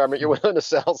 federal government, you're willing to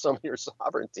sell some of your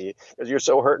sovereignty because you're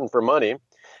so hurting for money.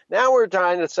 Now we're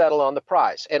trying to settle on the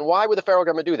price. And why would the federal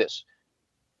government do this?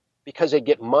 Because they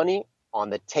get money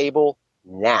on the table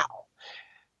now.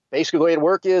 Basically, the way it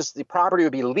work is the property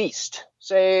would be leased.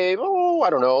 Say, I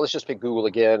don't know, let's just pick Google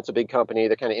again. It's a big company.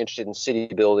 They're kind of interested in city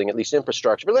building, at least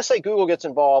infrastructure. But let's say Google gets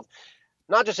involved,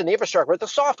 not just in the infrastructure, but the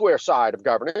software side of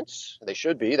governance. They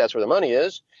should be. That's where the money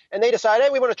is. And they decide, hey,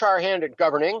 we want to try our hand at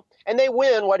governing. And they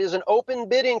win what is an open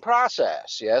bidding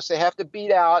process. Yes, they have to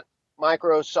beat out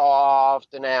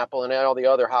Microsoft and Apple and all the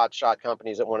other hotshot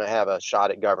companies that want to have a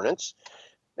shot at governance.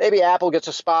 Maybe Apple gets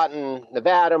a spot in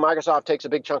Nevada. Microsoft takes a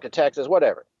big chunk of Texas,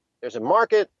 whatever. There's a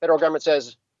market. Federal government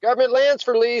says, government lands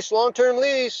for lease, long-term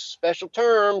lease, special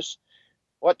terms.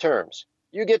 What terms?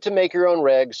 You get to make your own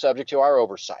regs subject to our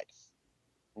oversight.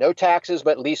 No taxes,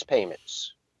 but lease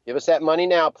payments. Give us that money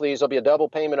now, please. There'll be a double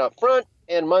payment up front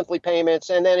and monthly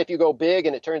payments. And then if you go big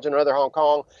and it turns into another Hong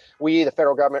Kong, we, the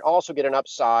federal government, also get an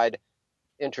upside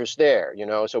interest there,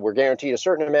 so we're guaranteed a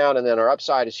certain amount and then our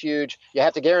upside is huge. You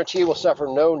have to guarantee we'll suffer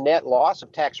no net loss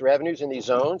of tax revenues in these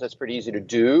zones. That's pretty easy to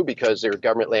do because they're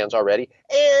government lands already.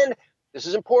 And this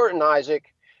is important,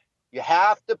 Isaac, you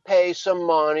have to pay some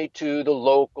money to the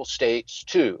local states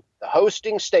too. The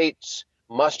hosting states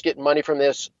must get money from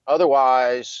this.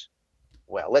 Otherwise,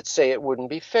 well, let's say it wouldn't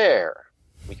be fair.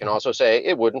 We can also say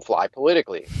it wouldn't fly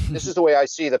politically. This is the way I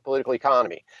see the political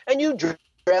economy. And you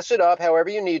dress it up however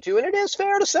you need to, and it is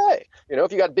fair to say,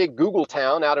 if you got big Google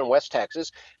town out in West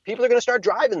Texas, people are going to start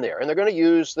driving there, and they're going to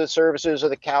use the services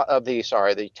of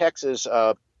the Texas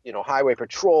highway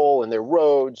patrol and their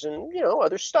roads and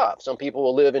other stuff. Some people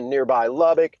will live in nearby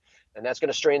Lubbock, and that's going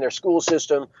to strain their school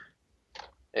system.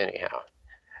 Anyhow,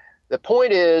 the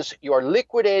point is you are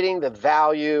liquidating the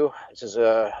value. This is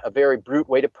a very brute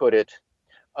way to put it,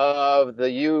 of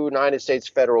the United States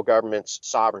federal government's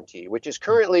sovereignty, which is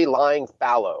currently lying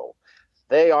fallow.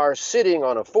 They are sitting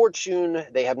on a fortune.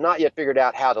 They have not yet figured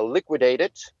out how to liquidate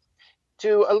it.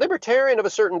 To a libertarian of a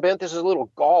certain bent, this is a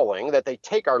little galling that they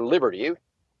take our liberty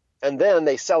and then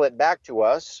they sell it back to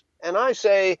us. And I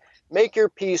say, make your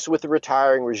peace with the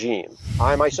retiring regime.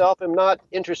 I myself am not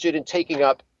interested in taking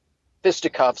up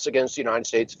fisticuffs against the United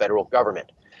States federal government.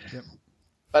 Yep.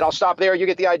 But I'll stop there. You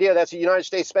get the idea. That's a United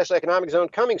States Special Economic Zone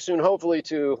coming soon, hopefully,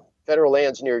 to federal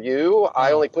lands near you.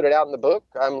 I only put it out in the book.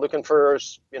 I'm looking for,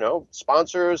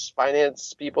 sponsors,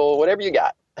 finance people, whatever you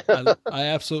got. I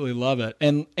absolutely love it.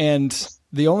 And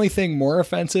the only thing more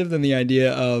offensive than the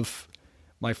idea of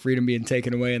my freedom being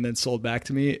taken away and then sold back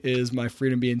to me is my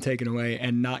freedom being taken away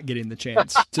and not getting the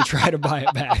chance to try to buy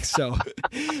it back. So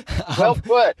well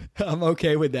put. I'm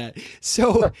okay with that.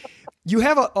 So you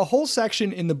have a whole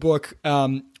section in the book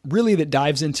really that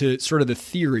dives into sort of the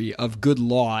theory of good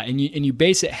law, and you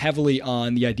base it heavily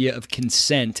on the idea of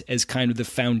consent as kind of the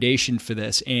foundation for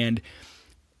this. And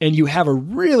you have a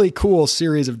really cool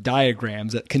series of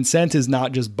diagrams that consent is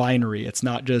not just binary. It's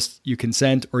not just you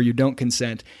consent or you don't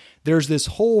consent. There's this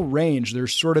whole range.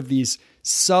 There's sort of these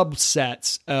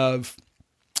subsets of,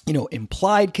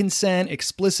 implied consent,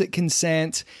 explicit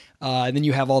consent. And then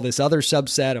you have all this other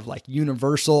subset of like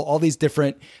universal, all these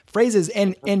different phrases.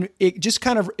 And it just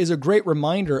kind of is a great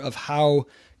reminder of how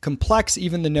complex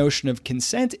even the notion of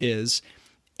consent is.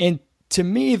 And to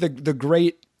me,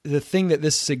 the thing that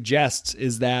this suggests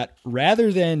is that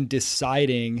rather than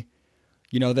deciding,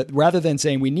 rather than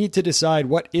saying we need to decide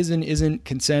what is and isn't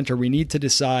consent, or we need to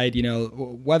decide,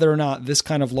 whether or not this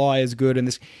kind of law is good and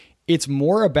this, it's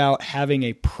more about having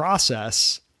a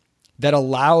process that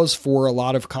allows for a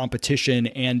lot of competition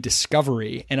and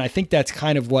discovery. And I think that's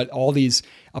kind of what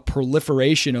a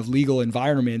proliferation of legal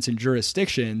environments and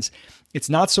jurisdictions, it's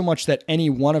not so much that any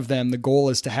one of them, the goal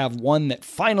is to have one that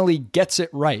finally gets it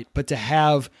right, but to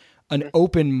have an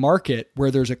open market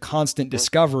where there's a constant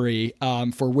discovery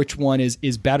for which one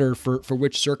is better for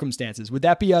which circumstances. Would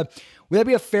that be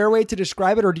a fair way to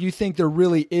describe it? Or do you think there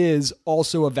really is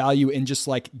also a value in just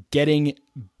like getting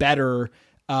better,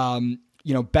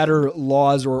 better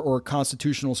laws or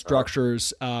constitutional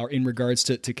structures in regards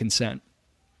to consent?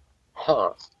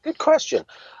 Good question.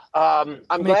 I'm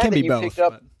glad that you picked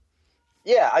up. But...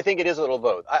 Yeah, I think it is a little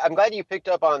both. I'm glad you picked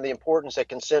up on the importance that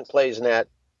consent plays in that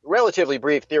relatively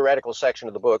brief theoretical section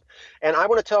of the book. And I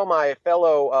want to tell my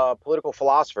fellow political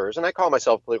philosophers, and I call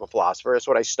myself a political philosopher, that's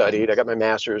what I studied, I got my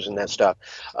master's in that stuff,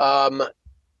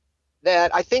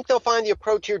 that I think they'll find the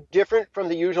approach here different from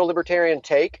the usual libertarian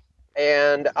take,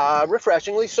 and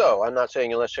refreshingly so. I'm not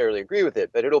saying you'll necessarily agree with it,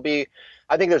 but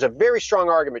I think there's a very strong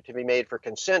argument to be made for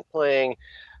consent playing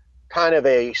kind of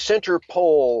a center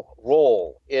pole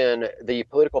role in the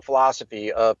political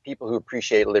philosophy of people who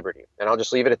appreciate liberty. And I'll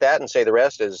just leave it at that and say the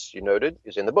rest, as you noted,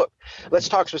 is in the book. Let's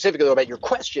talk specifically about your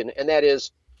question, and that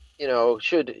is,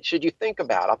 should you think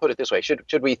about, I'll put it this way,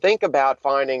 should we think about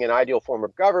finding an ideal form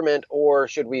of government, or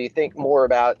should we think more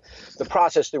about the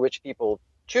process through which people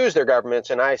choose their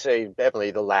governments? And I say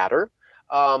definitely the latter.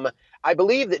 I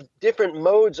believe that different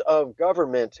modes of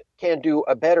government can do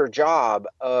a better job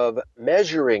of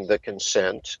measuring the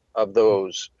consent of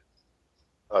those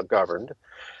governed,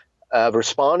 of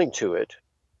responding to it.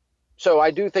 So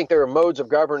I do think there are modes of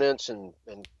governance and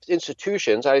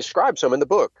institutions. I describe some in the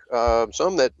book,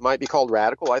 some that might be called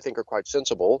radical, I think are quite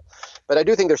sensible. But I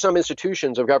do think there's some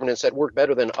institutions of governance that work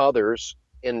better than others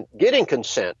in getting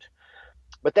consent.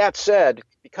 But that said,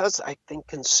 because I think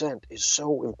consent is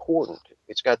so important,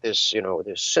 it's got this,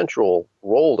 this central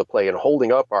role to play in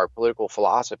holding up our political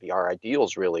philosophy, our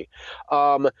ideals, really.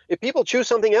 If people choose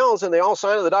something else and they all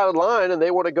sign on the dotted line and they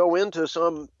want to go into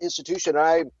some institution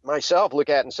I myself look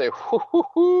at and say,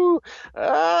 looks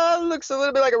a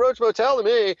little bit like a Roach Motel to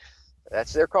me,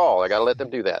 That's their call. I got to let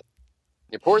them do that.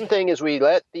 The important thing is we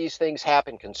let these things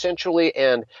happen consensually,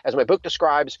 and as my book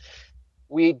describes,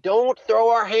 we don't throw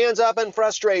our hands up in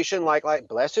frustration like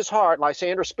bless his heart,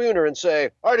 Lysander Spooner, and say,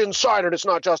 I didn't sign it, it's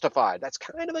not justified. That's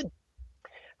kind of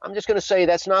I'm just going to say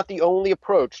that's not the only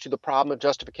approach to the problem of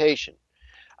justification.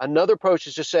 Another approach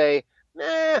is to say,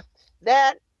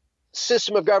 that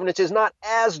system of governance is not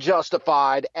as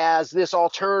justified as this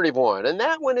alternative one. And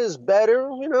that one is better,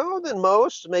 than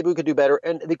most. Maybe we could do better.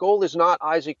 And the goal is not,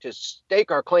 Isaac, to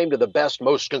stake our claim to the best,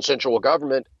 most consensual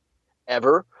government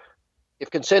ever.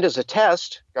 If consent is a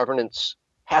test, governance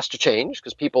has to change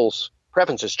because people's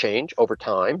preferences change over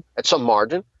time at some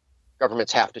margin.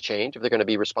 Governments have to change if they're going to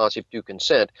be responsive to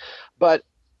consent. But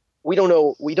we don't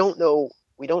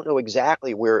know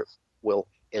exactly where we'll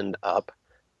end up.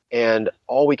 And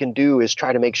all we can do is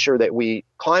try to make sure that we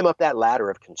climb up that ladder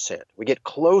of consent. We get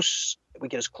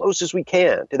as close as we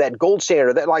can to that gold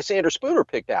standard that Lysander Spooner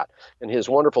picked out in his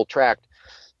wonderful tract,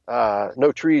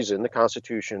 No Treason, the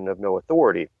Constitution of No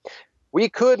Authority. We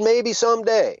could maybe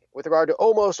someday, with regard to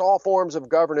almost all forms of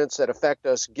governance that affect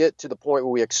us, get to the point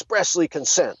where we expressly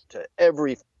consent to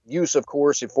every use of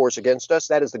coercive force against us.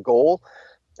 That is the goal.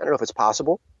 I don't know if it's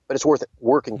possible, but it's worth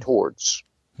working towards.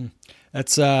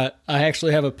 That's I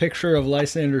actually have a picture of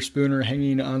Lysander Spooner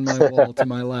hanging on my wall to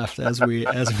my left as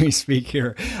we speak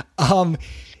here.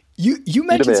 You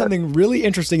mentioned something really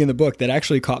interesting in the book that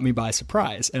actually caught me by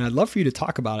surprise, and I'd love for you to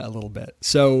talk about it a little bit.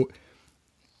 So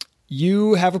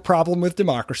you have a problem with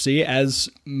democracy, as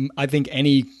I think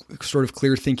any sort of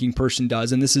clear thinking person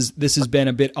does. And this has been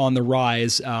a bit on the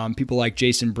rise. People like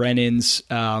Jason Brennan's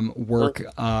work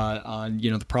on,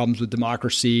 the problems with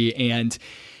democracy. And,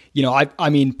 I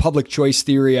mean, public choice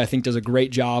theory, I think, does a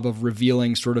great job of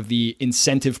revealing sort of the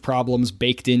incentive problems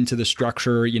baked into the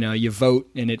structure. You vote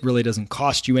and it really doesn't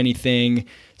cost you anything.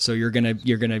 So you're going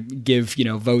to give,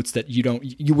 votes that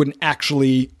you wouldn't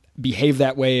actually behave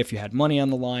that way if you had money on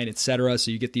the line, et cetera. So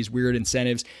you get these weird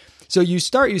incentives. So you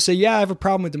say, yeah, I have a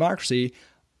problem with democracy.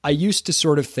 I used to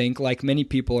sort of think, like many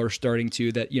people are starting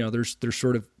to, that, there's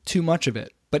sort of too much of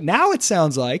it. But now it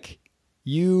sounds like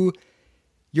your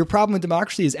problem with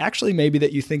democracy is actually maybe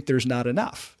that you think there's not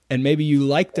enough. And maybe you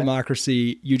like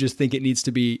democracy. You just think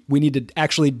we need to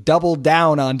actually double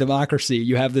down on democracy.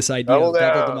 You have this idea of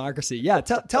double democracy. Yeah.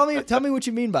 Tell me what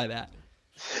you mean by that.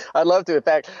 I'd love to. In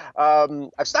fact,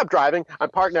 I've stopped driving. I'm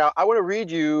parked now. I want to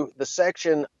read you the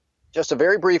section, just a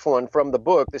very brief one from the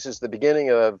book. This is the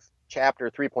beginning of chapter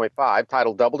 3.5,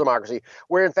 titled Double Democracy,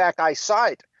 where, in fact, I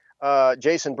cite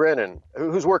Jason Brennan,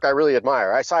 whose work I really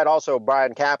admire. I cite also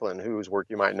Brian Kaplan, whose work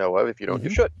you might know of. If you don't,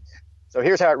 you should. So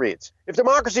here's how it reads. If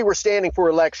democracy were standing for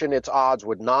election, its odds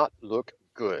would not look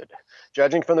good.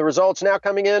 Judging from the results now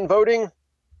coming in, voting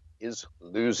is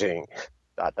losing. ...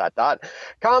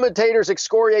 Commentators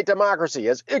excoriate democracy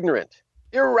as ignorant,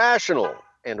 irrational,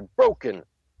 and broken.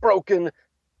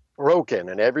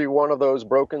 And every one of those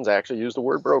brokens, I actually use the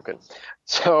word broken.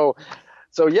 So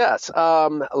yes,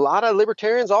 a lot of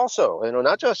libertarians also,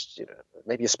 not just,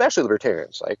 maybe especially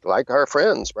libertarians, like our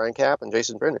friends, Brian Kapp and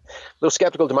Jason Brennan, a little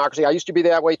skeptical of democracy. I used to be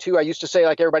that way too. I used to say,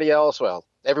 like everybody else, well,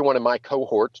 everyone in my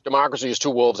cohort, democracy is two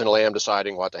wolves and a lamb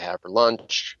deciding what to have for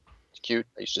lunch. Cute.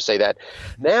 I used to say that.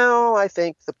 Now I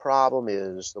think the problem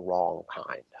is the wrong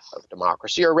kind of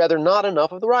democracy, or rather not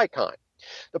enough of the right kind.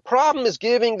 The problem is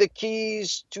giving the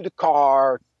keys to the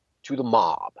car to the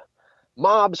mob.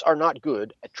 Mobs are not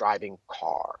good at driving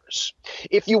cars.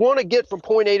 If you want to get from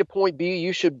point A to point B,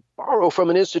 you should borrow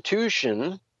from an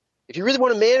institution. If you really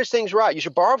want to manage things right, you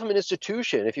should borrow from an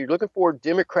institution. If you're looking for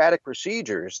democratic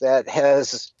procedures that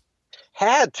has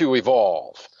had to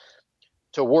evolve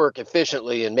to work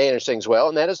efficiently and manage things well,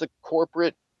 and that is the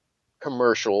corporate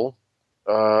commercial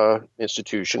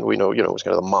institution. We know, it's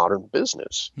kind of the modern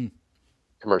business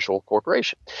commercial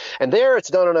corporation. And there it's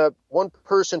done on a one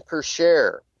person per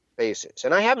share basis.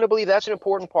 And I happen to believe that's should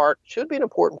be an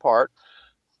important part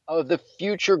of the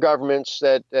future governments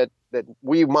that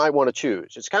we might want to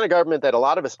choose. It's the kind of government that a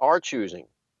lot of us are choosing,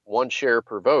 one share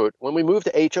per vote, when we move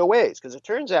to HOAs, because it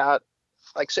turns out,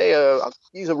 like say, I'll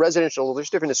use there's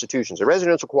different institutions, a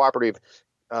residential cooperative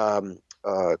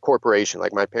corporation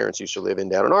like my parents used to live in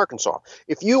down in Arkansas.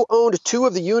 If you owned two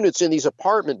of the units in these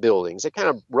apartment buildings, they kind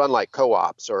of run like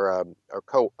co-ops or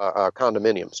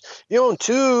condominiums. If you own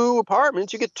two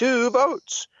apartments, you get two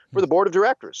votes for the board of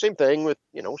directors. Same thing with,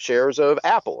 shares of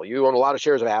Apple. You own a lot of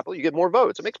shares of Apple, you get more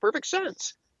votes. It makes perfect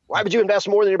sense. Why would you invest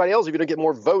more than anybody else if you don't get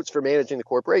more votes for managing the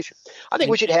corporation? I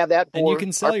think we should have that for and you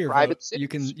can sell your private vote.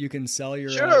 You can sell your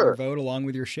Sure. vote along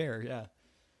with your share. Yeah.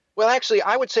 Well, actually,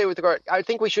 I would say with regard, I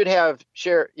think we should have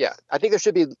share. Yeah, I think there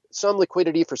should be some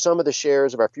liquidity for some of the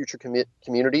shares of our future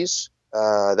communities.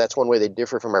 That's one way they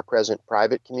differ from our present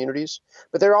private communities.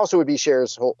 But there also would be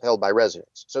shares held by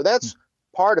residents. So that's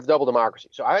part of double democracy.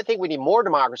 So I think we need more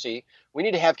democracy. We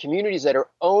need to have communities that are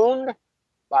owned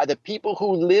by the people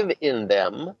who live in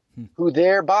them, who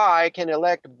thereby can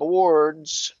elect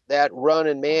boards that run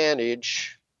and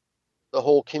manage the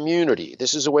whole community.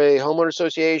 This is the way homeowner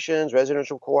associations,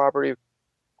 residential cooperative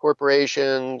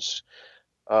corporations,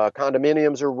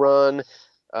 condominiums are run.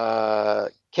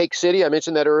 Cake City, I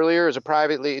mentioned that earlier, is a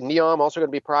privately, Neom also going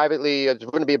to be privately, it's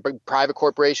going to be a big private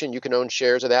corporation. You can own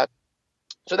shares of that.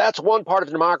 So that's one part of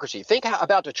democracy. Think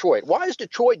about Detroit. Why is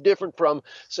Detroit different from,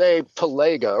 say,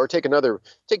 Palaga, or take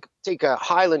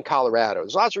Highland, Colorado?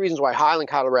 There's lots of reasons why Highland,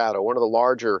 Colorado, one of the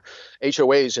larger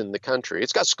HOAs in the country.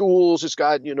 It's got schools, it's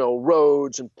got,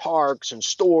 roads and parks and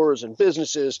stores and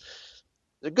businesses.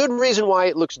 There's a good reason why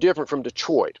it looks different from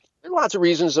Detroit. There are lots of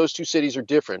reasons those two cities are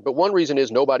different, but one reason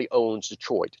is nobody owns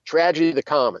Detroit. Tragedy of the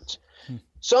commons.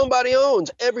 Somebody owns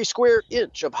every square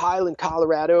inch of Highland,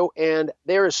 Colorado, and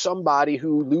there is somebody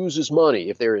who loses money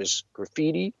if there is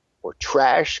graffiti or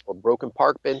trash or broken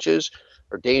park benches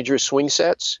or dangerous swing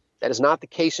sets. That is not the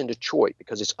case in Detroit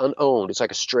because it's unowned. It's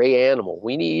like a stray animal.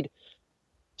 We need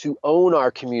to own our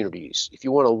communities. If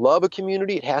you want to love a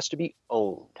community, it has to be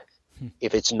owned.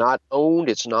 If it's not owned,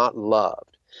 it's not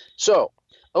loved. So,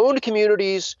 owned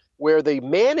communities where the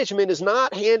management is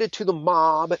not handed to the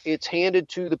mob, it's handed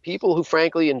to the people who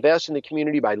frankly invest in the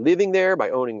community by living there, by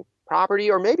owning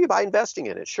property, or maybe by investing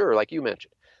in it, sure, like you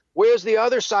mentioned. Where's the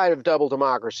other side of double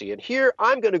democracy? And here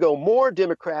I'm going to go more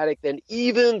democratic than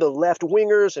even the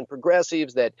left-wingers and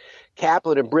progressives that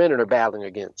Kaplan and Brennan are battling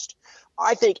against.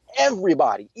 I think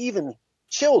everybody, even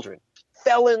children,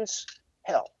 felons,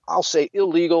 hell, I'll say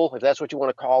illegal, if that's what you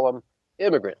want to call them,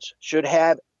 immigrants, should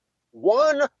have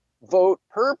one vote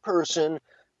per person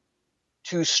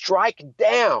to strike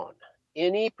down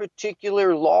any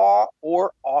particular law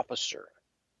or officer,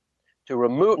 to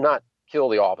remove, not kill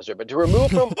the officer, but to remove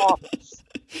from office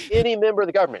any member of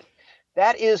the government.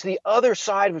 That is the other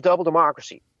side of double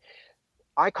democracy.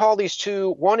 I call these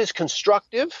two, one is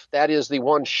constructive, that is the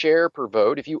one share per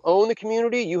vote. If you own the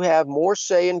community, you have more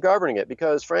say in governing it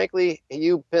because frankly,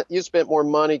 you spent more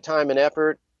money, time, and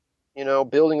effort,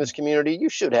 building this community, you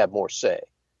should have more say.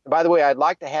 And by the way, I'd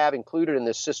like to have included in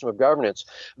this system of governance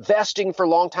vesting for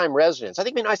longtime residents. I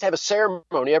think it'd be nice to have a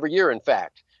ceremony every year, in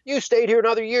fact. You stayed here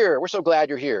another year. We're so glad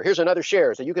you're here. Here's another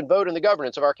share so you can vote in the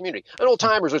governance of our community. And old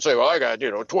timers would say, well, I got,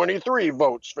 23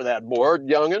 votes for that board,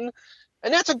 young'un.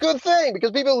 And that's a good thing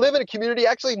because people who live in a community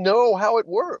actually know how it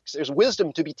works. There's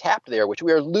wisdom to be tapped there, which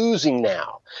we are losing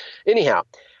now. Anyhow,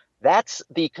 that's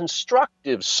the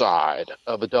constructive side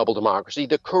of a double democracy.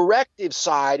 The corrective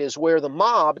side is where the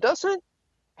mob doesn't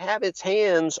have its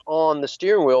hands on the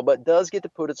steering wheel, but does get to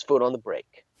put its foot on the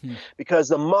brake. Because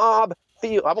the mob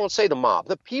I won't say the mob,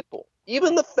 the people,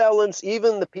 even the felons,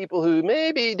 even the people who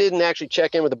maybe didn't actually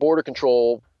check in with the border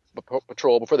patrol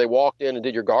before they walked in and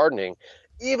did your gardening,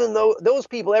 even though those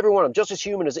people, every one of them, just as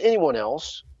human as anyone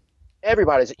else,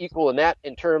 everybody's equal in that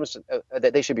in terms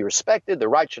that they should be respected. Their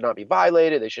rights should not be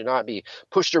violated. They should not be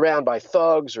pushed around by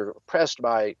thugs or oppressed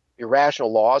by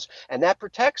irrational laws. And that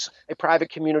protects a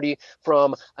private community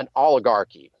from an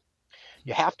oligarchy.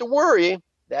 You have to worry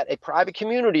that a private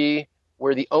community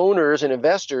where the owners and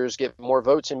investors get more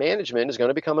votes in management is going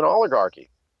to become an oligarchy.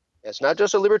 It's not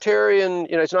just a libertarian,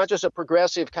 it's not just a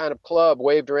progressive kind of club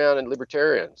waved around in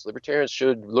libertarians. Libertarians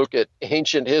should look at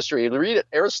ancient history and read it,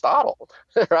 Aristotle,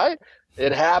 right?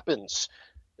 It happens.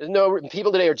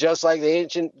 People today are just like the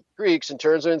ancient Greeks in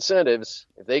terms of incentives.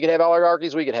 If they could have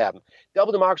oligarchies, we could have them.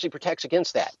 Double democracy protects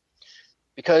against that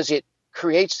because it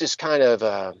creates this kind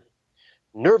of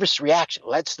nervous reaction,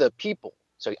 lets the people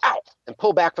say, out, and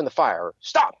pull back from the fire.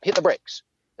 Stop, hit the brakes.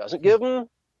 Doesn't give them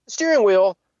the steering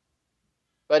wheel.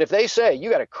 But if they say, you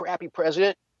got a crappy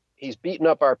president, he's beating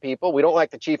up our people, we don't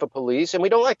like the chief of police, and we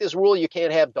don't like this rule you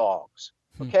can't have dogs.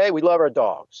 Okay, we love our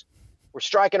dogs. We're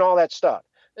striking all that stuff.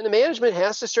 And the management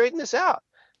has to straighten this out.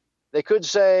 They could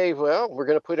say, well, we're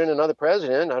going to put in another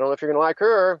president. I don't know if you're going to like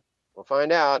her. We'll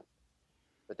find out.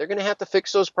 But they're going to have to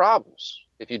fix those problems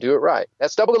if you do it right.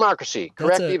 That's double democracy,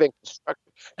 corrective and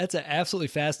constructive. That's an absolutely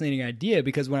fascinating idea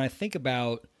because when I think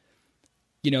about,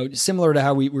 similar to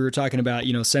how we were talking about,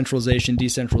 centralization,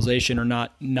 decentralization are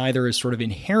neither is sort of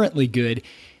inherently good.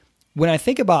 When I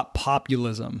think about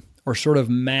populism or sort of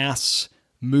mass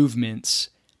movements,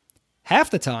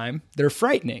 half the time they're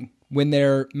frightening when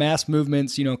they're mass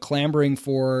movements, clamoring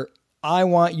for, I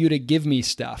want you to give me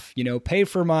stuff, pay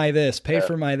for my this, pay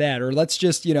for my that, or let's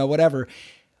just, whatever.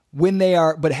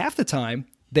 but half the time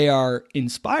they are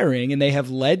inspiring, and they have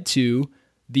led to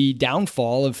the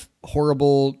downfall of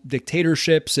horrible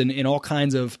dictatorships and all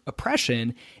kinds of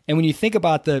oppression. And when you think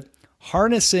about the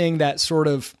harnessing that sort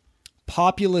of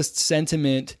populist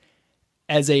sentiment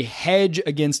as a hedge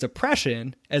against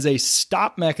oppression, as a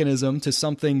stop mechanism to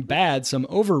something bad, some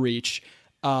overreach,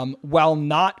 while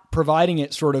not providing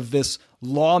it sort of this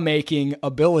lawmaking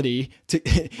ability to,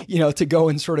 to go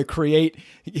and sort of create,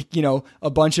 a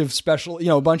bunch of special,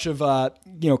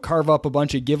 carve up a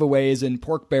bunch of giveaways and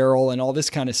pork barrel and all this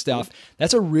kind of stuff.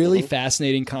 That's a really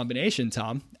fascinating combination,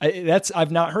 Tom.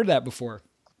 I've not heard that before.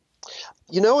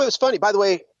 It was funny. By the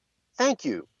way, thank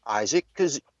you, Isaac,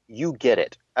 because you get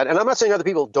it. And I'm not saying other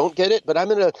people don't get it, but I'm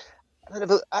in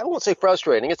I won't say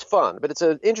frustrating. It's fun, but it's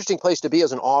an interesting place to be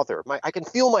as an author. I can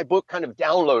feel my book kind of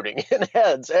downloading in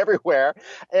heads everywhere.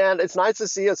 And it's nice to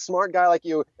see a smart guy like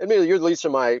you. Admittedly, you're the least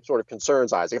of my sort of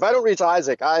concerns, Isaac. If I don't reach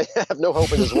Isaac, I have no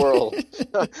hope in this world.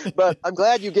 But I'm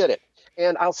glad you get it.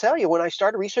 And I'll tell you, when I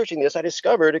started researching this, I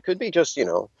discovered it could be just,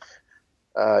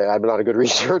 I'm not a good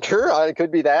researcher. It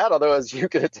could be that, although as you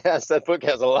can attest, that book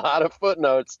has a lot of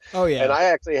footnotes. Oh, yeah. And I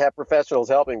actually have professionals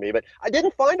helping me. But I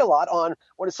didn't find a lot on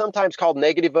what is sometimes called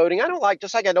negative voting. I don't like to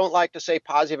say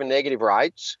positive and negative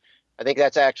rights. I think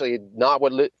that's actually not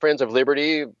what Friends of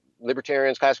Liberty,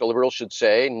 libertarians, classical liberals should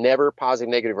say. Never positive,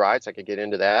 negative rights. I could get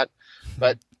into that.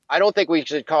 But I don't think we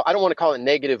should I don't want to call it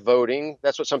negative voting.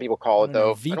 That's what some people call it,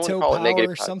 though. Veto I don't want to call power it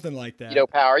negative, or something like that. Veto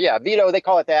power. Yeah, veto, they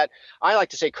call it that. I like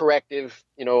to say corrective,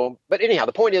 But anyhow,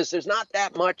 the point is there's not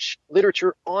that much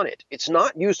literature on it. It's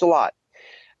not used a lot.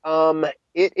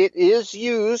 It is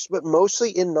used, but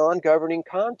mostly in non-governing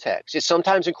contexts. It's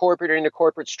sometimes incorporated into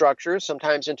corporate structures,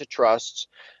 sometimes into trusts,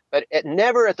 but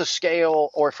never at the scale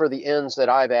or for the ends that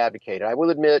I've advocated. I will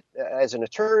admit, as an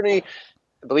attorney,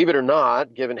 believe it or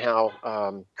not, given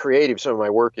how creative some of my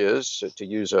work is, to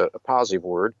use a positive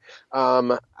word,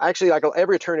 actually, like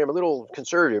every attorney, I'm a little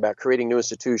conservative about creating new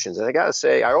institutions. And I got to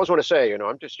say, I always want to say,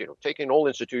 I'm just, taking an old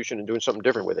institution and doing something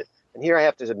different with it. And here I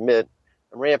have to admit,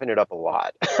 I'm ramping it up a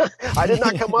lot. I did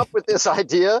not come up with this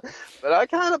idea, but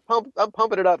I'm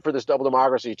pumping it up for this double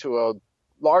democracy to a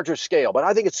larger scale. But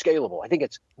I think it's scalable. I think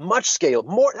it's much scalable.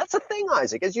 More. That's the thing,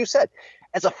 Isaac, as you said,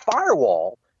 as a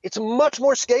firewall, it's much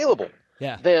more scalable.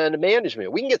 Yeah. Than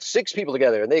management. We can get 6 people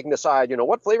together and they can decide,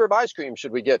 what flavor of ice cream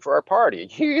should we get for our party?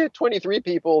 You get 23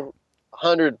 people,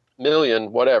 100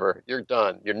 million, whatever, you're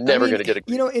done. You're never going to get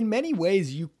a. In many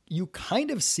ways, you kind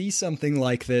of see something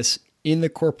like this in the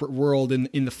corporate world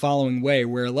in the following way,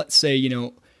 where let's say,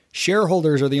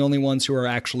 shareholders are the only ones who are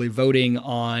actually voting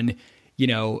on,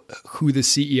 who the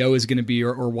CEO is going to be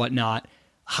or whatnot.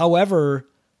 However,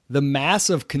 the mass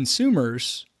of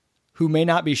consumers who may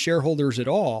not be shareholders at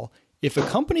all, if a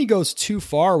company goes too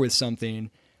far with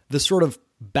something, the sort of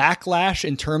backlash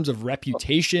in terms of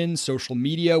reputation, social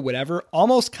media, whatever,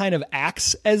 almost kind of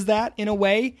acts as that in a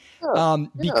way,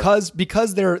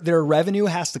 because their revenue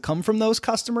has to come from those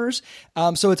customers.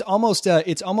 So it's almost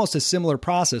a similar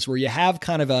process where you have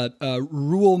kind of a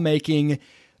rule making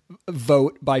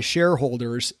vote by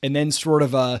shareholders, and then sort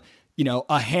of a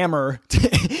hammer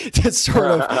to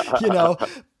sort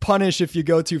of punish if you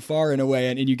go too far in a way,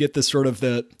 and you get the sort of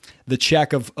the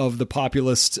check of the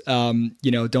populist,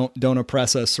 don't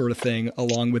oppress us sort of thing,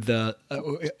 along with the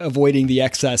avoiding the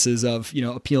excesses of,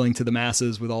 appealing to the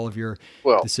masses with all of your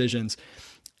decisions.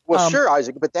 Well, sure,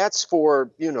 Isaac, but that's for,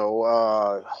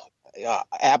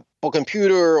 Apple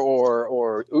Computer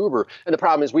or Uber. And the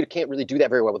problem is we can't really do that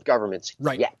very well with governments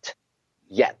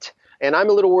yet. And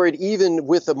I'm a little worried, even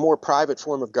with a more private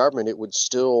form of government, it would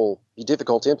still be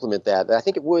difficult to implement that. I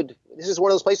think it would. This is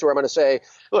one of those places where I'm going to say,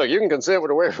 look, you can consent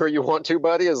with whatever you want to,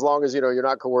 buddy, as long as, you're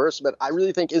not coerced. But I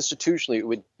really think institutionally it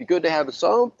would be good to have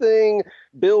something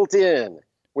built in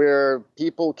where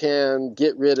people can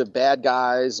get rid of bad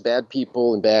guys, bad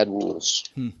people, and bad rules.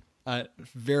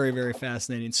 Very, very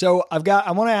fascinating. So I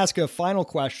want to ask a final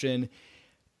question.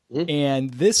 Mm-hmm.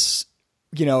 And this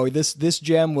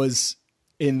gem was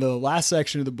in the last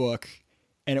section of the book,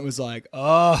 and it was like,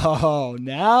 oh,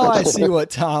 now I see what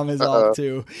Tom is up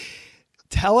to.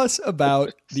 Tell us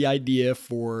about the idea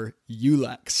for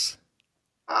ULEX.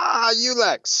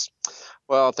 ULEX.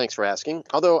 Well, thanks for asking.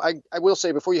 Although I will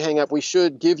say, before you hang up, we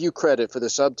should give you credit for the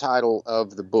subtitle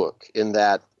of the book, in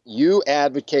that you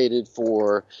advocated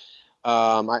for,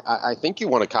 I think you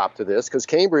want to cop to this, because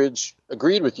Cambridge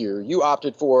agreed with you. You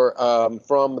opted for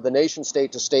from the nation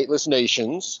state to stateless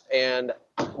nations. And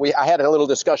I had a little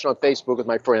discussion on Facebook with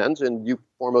my friends, and you,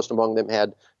 foremost among them,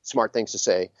 had smart things to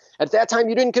say. At that time,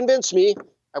 you didn't convince me.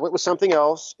 I went with something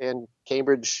else, and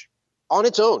Cambridge, on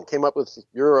its own, came up with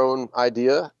your own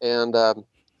idea. And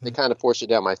They kind of forced it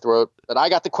down my throat, but I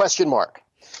got the question mark.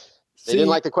 They didn't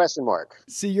like the question mark.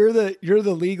 See, you're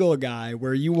the legal guy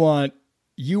where you want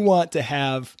to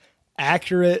have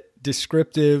accurate,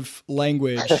 descriptive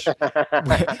language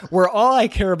where all I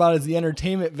care about is the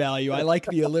entertainment value. I like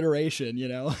the alliteration, you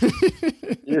know.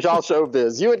 You're all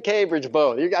showbiz. You and Cambridge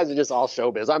both. You guys are just all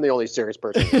showbiz. I'm the only serious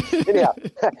person. Anyhow,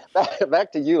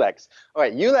 back to ULEX. All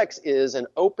right, ULEX is an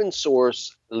open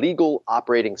source legal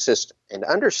operating system. And to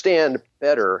understand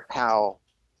better how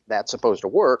that's supposed to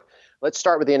work, let's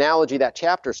start with the analogy that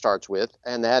chapter starts with,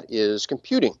 and that is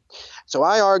computing. So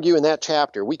I argue in that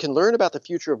chapter, we can learn about the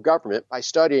future of government by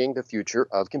studying the future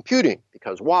of computing.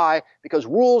 Because why? Because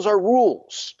rules are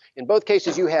rules. In both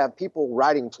cases, you have people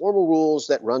writing formal rules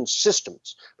that run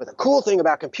systems. But the cool thing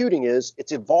about computing is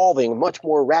it's evolving much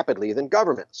more rapidly than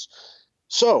governments.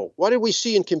 So what did we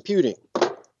see in computing?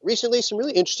 Recently, some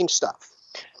really interesting stuff.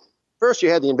 First,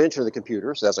 you had the invention of the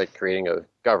computer, so that's like creating a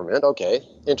government. Okay,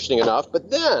 interesting enough.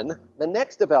 But then the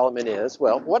next development is,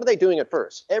 well, what are they doing at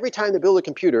first? Every time they build a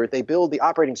computer, they build the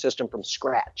operating system from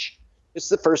scratch. This is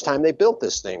the first time they built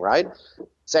this thing, right?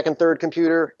 Second, third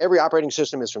computer, every operating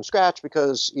system is from scratch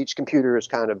because each computer is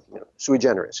kind of sui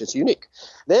generis. It's unique.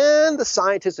 Then the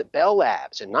scientists at Bell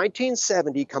Labs in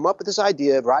 1970 come up with this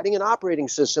idea of writing an operating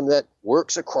system that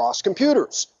works across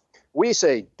computers. We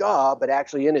say, duh, but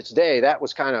actually in its day, that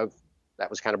was kind of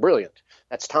brilliant.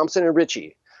 That's Thomson and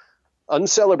Ritchie,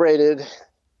 uncelebrated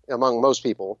among most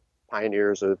people,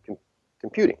 pioneers of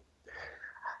computing.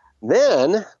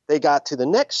 Then they got to the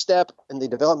next step in the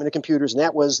development of computers, and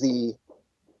that was the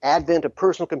advent of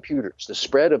personal computers, the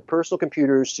spread of personal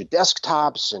computers to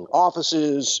desktops and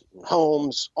offices and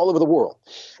homes all over the world.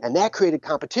 And that created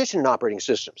competition in operating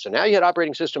systems. So now you had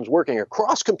operating systems working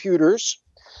across computers,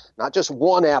 not just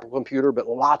one Apple computer, but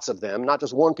lots of them, not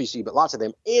just one PC, but lots of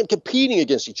them, and competing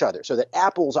against each other so that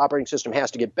Apple's operating system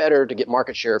has to get better to get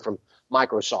market share from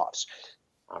Microsoft's.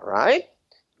 All right.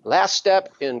 Last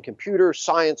step in computer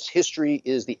science history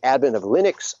is the advent of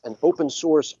Linux, an open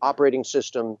source operating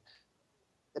system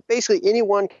that basically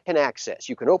anyone can access.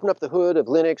 You can open up the hood of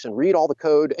Linux and read all the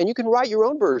code, and you can write your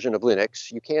own version of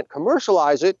Linux. You can't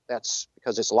commercialize it. That's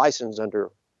because it's licensed under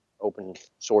open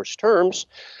source terms.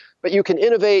 But you can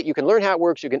innovate, you can learn how it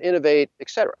works, you can innovate,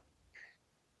 etc.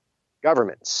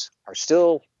 Governments are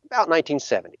still about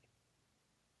 1970.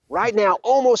 Right now,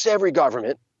 almost every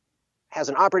government has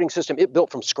an operating system it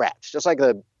built from scratch, just like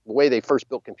the way they first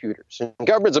built computers. And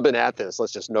governments have been at this,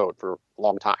 let's just note, for a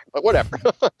long time, but whatever.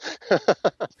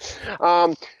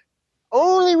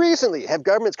 Only recently have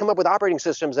governments come up with operating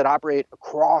systems that operate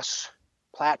across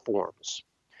platforms.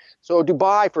 So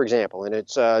Dubai, for example, and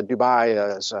it's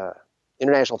Dubai is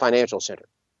International Financial Center.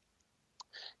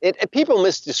 People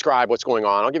misdescribe what's going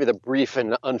on. I'll give you the brief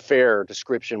and unfair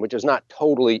description, which is not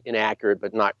totally inaccurate,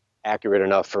 but not accurate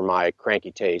enough for my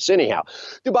cranky taste. Anyhow,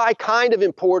 Dubai kind of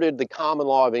imported the common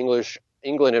law of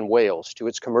England and Wales to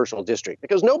its commercial district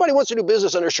because nobody wants to do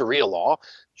business under Sharia law.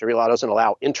 Sharia law doesn't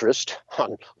allow interest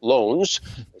on loans,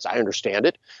 as I understand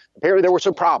it. Apparently, there were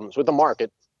some problems with the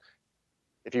market.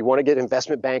 If you want to get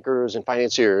investment bankers and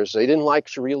financiers, they didn't like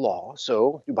Sharia law.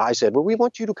 So Dubai said, well, we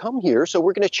want you to come here. So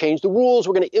we're going to change the rules.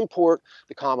 We're going to import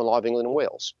the common law of England and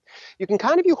Wales. You can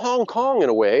kind of view Hong Kong in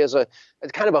a way as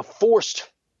kind of a forced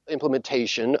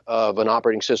implementation of an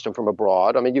operating system from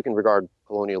abroad. I mean, you can regard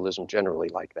colonialism generally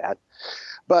like that.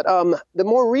 But the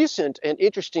more recent and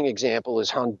interesting example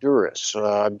is Honduras.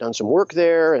 I've done some work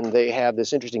there, and they have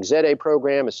this interesting ZA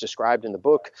program. It's described in the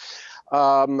book.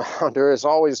 Honduras is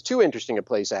always too interesting a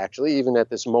place, actually. Even at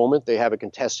this moment, they have a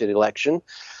contested election.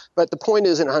 But the point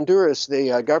is, in Honduras,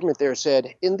 the government there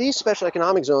said, in these special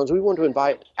economic zones, we want to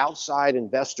invite outside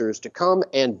investors to come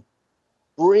and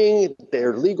bring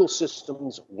their legal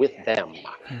systems with them.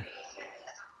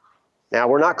 Now,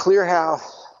 we're not clear how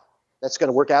that's going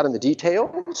to work out in the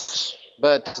details,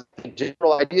 but the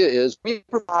general idea is we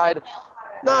provide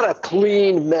not a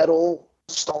clean metal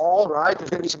stall, right? There's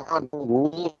going to be some ongoing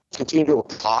rules continue to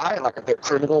apply, like a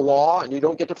criminal law, and you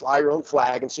don't get to fly your own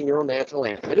flag and sing your own national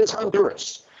anthem. It is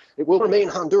Honduras. It will remain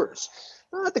Honduras.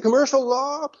 But the commercial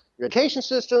law, your education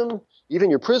system, even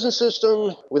your prison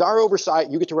system, with our oversight,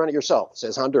 you get to run it yourself,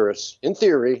 says Honduras, in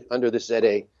theory, under this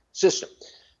ZA system.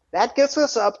 That gets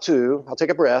us up to, I'll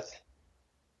take a breath,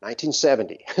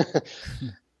 1970.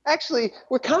 Actually,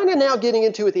 we're kind of now getting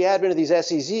into, with the advent of these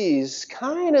SEZs,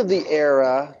 kind of the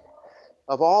era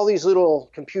of all these little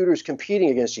computers competing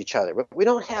against each other. But we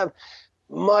don't have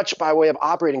much by way of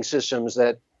operating systems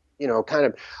that, kind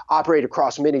of operate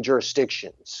across many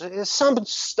jurisdictions. There's some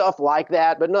stuff like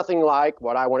that, but nothing like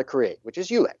what I want to create, which is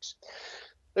ULEX.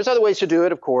 There's other ways to do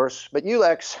it, of course, but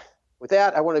ULEX with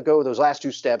that, I want to go those last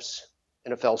two steps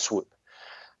in a fell swoop.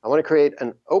 I want to create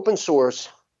an open source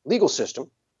legal system,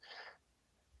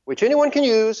 which anyone can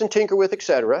use and tinker with,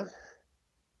 etc.,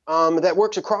 that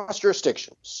works across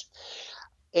jurisdictions.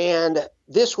 And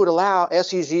this would allow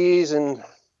SEZs and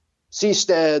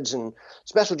seasteads and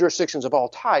special jurisdictions of all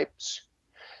types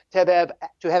to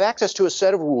have access to a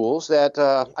set of rules that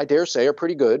I dare say are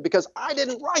pretty good, because I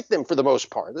didn't write them for the most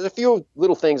part. There's a few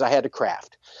little things I had to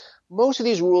craft. Most of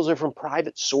these rules are from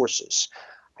private sources.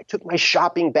 I took my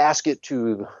shopping basket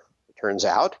to, it turns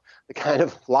out, the kind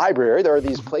of library. There are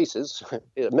these places,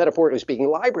 metaphorically speaking,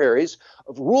 libraries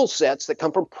of rule sets that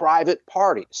come from private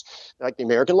parties, like the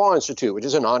American Law Institute, which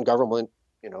is a non-government,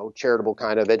 charitable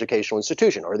kind of educational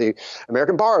institution, or the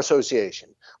American Bar Association,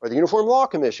 or the Uniform Law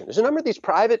Commission. There's a number of these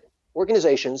private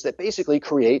organizations that basically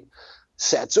create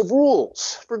sets of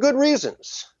rules for good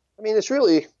reasons. I mean, it's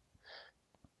really,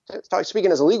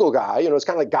 speaking as a legal guy, it's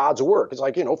kind of like God's work. It's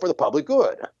like, for the public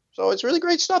good. So it's really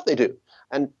great stuff they do.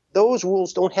 And those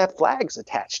rules don't have flags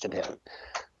attached to them.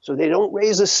 So they don't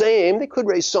raise the same, they could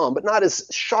raise some, but not as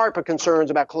sharp a concerns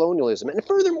about colonialism. And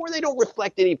furthermore, they don't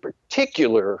reflect any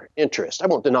particular interest. I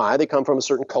won't deny they come from a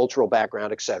certain cultural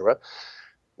background, etc.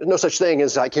 There's no such thing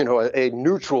as a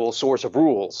neutral source of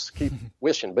rules. Keep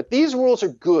wishing. But these rules are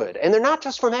good. And they're not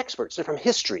just from experts. They're from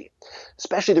history,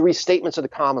 especially the restatements of the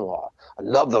common law. I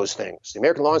love those things. The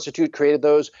American Law Institute created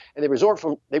those, and they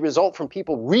result from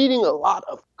people reading a lot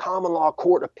of common law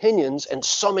court opinions and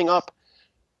summing up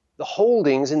the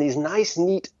holdings in these nice,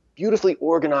 neat, beautifully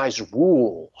organized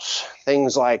rules.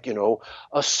 Things like,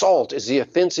 assault is the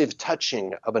offensive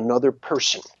touching of another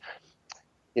person.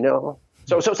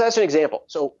 So that's an example.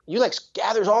 So ULEX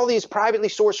gathers all these privately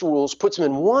sourced rules, puts them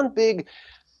in one big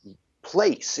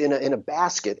place in a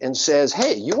basket, and says,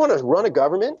 hey, you want to run a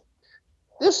government?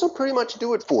 This will pretty much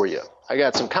do it for you. I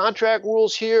got some contract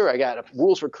rules here. I got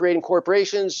rules for creating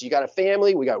corporations. You got a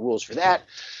family. We got rules for that.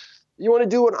 You want to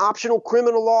do an optional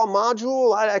criminal law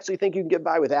module? I actually think you can get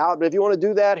by without. But if you want to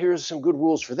do that, here's some good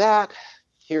rules for that.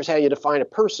 Here's how you define a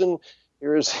person.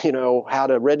 Here's, how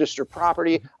to register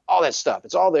property, all that stuff.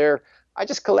 It's all there. I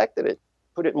just collected it,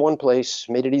 put it in one place,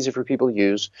 made it easy for people to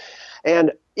use.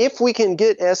 And if we can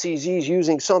get SEZs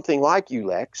using something like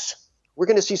ULEX, we're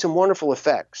going to see some wonderful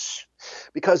effects,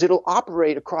 because it'll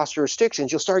operate across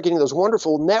jurisdictions. You'll start getting those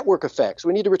wonderful network effects.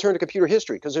 We need to return to computer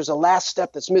history, because there's a last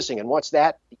step that's missing. And what's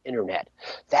that? The internet.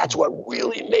 That's what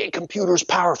really made computers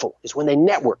powerful, is when they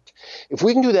networked. If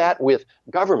we can do that with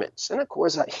governments, and of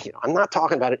course, I'm not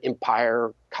talking about an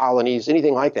empire, colonies,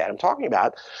 anything like that. I'm talking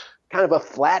about kind of a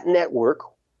flat network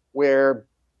where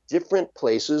different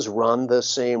places run the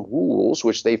same rules,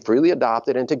 which they freely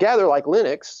adopted, and together, like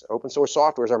Linux, open source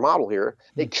software is our model here,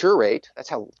 they curate. That's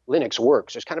how Linux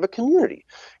works. There's kind of a community,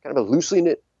 kind of a loosely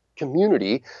knit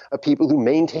community of people who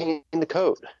maintain the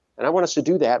code. And I want us to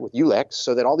do that with ULEX,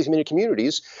 so that all these mini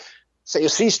communities, say a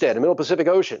seastead in the middle Pacific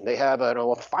Ocean, they have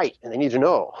a fight, and they need to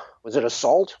know, was it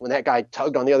assault when that guy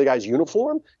tugged on the other guy's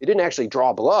uniform? It didn't actually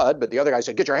draw blood, but the other guy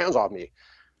said, get your hands off me.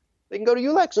 They can go to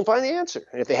ULEX and find the answer.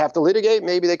 And if they have to litigate,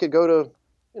 maybe they could go to,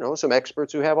 some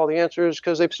experts who have all the answers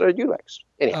because they've studied ULEX.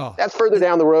 Anyhow, that's further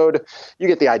down the road. You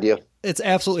get the idea. It's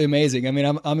absolutely amazing. I mean,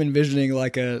 I'm envisioning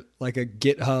like a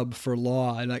GitHub for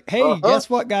law, and like, hey, guess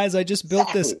what, guys? I just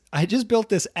built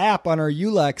this app on our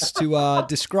ULEX to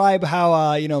describe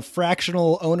how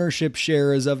fractional ownership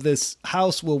shares of this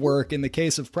house will work in the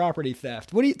case of property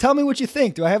theft. Tell me what you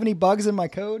think? Do I have any bugs in my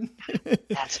code?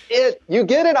 That's it. You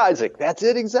get it, Isaac. That's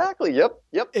it exactly. Yep.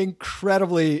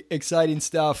 Incredibly exciting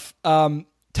stuff.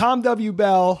 Tom W.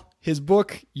 Bell, his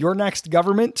book, Your Next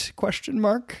Government, ?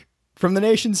 From the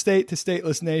Nation State to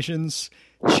Stateless Nations.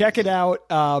 Check it out.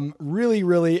 Really,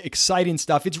 really exciting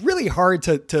stuff. It's really hard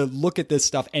to look at this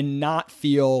stuff and not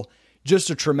feel just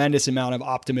a tremendous amount of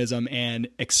optimism and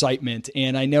excitement.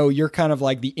 And I know you're kind of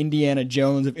like the Indiana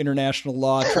Jones of international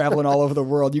law, traveling all over the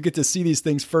world. You get to see these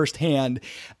things firsthand.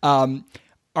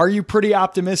 Are you pretty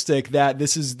optimistic that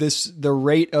the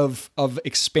rate of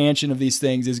expansion of these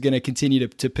things is going to continue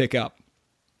to pick up?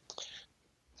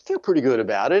 I feel pretty good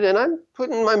about it, and I'm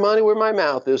putting my money where my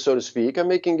mouth is, so to speak. I'm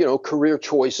making, career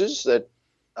choices that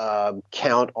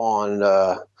count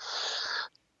on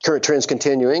current trends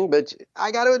continuing, but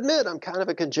I got to admit, I'm kind of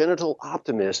a congenital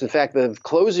optimist. In fact, the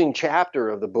closing chapter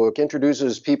of the book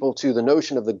introduces people to the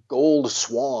notion of the gold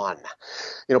swan.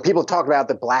 People talk about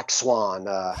the black swan,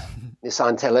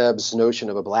 Nissan Taleb's notion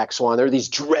of a black swan. There are these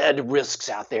dread risks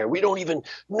out there. We don't even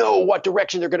know what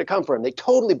direction they're going to come from. They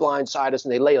totally blindside us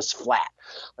and they lay us flat,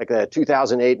 like the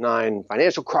 2008-9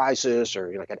 financial crisis,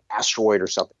 or like an asteroid or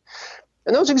something.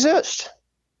 And those exist,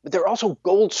 but they're also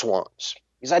gold swans.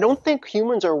 because I don't think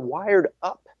humans are wired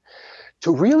up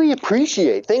to really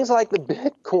appreciate things like the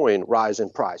Bitcoin rise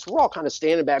in price. We're all kind of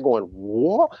standing back going,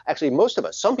 what? Actually, most of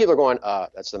us, some people are going,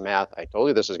 that's the math. I told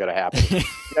you this is going to happen. You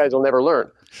guys will never learn.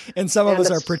 And some of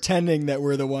us are pretending that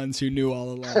we're the ones who knew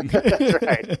all along. That's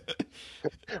right.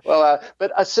 Well,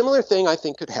 but a similar thing I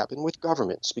think could happen with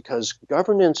governments, because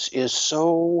governance is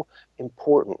so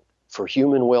important for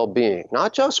human well-being,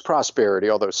 not just prosperity,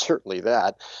 although certainly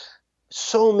that.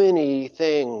 So many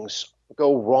things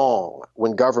go wrong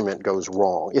when government goes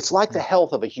wrong. It's like the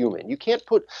health of a human. You can't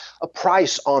put a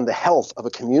price on the health of a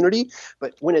community,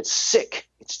 but when it's sick,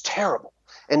 it's terrible.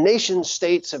 And nation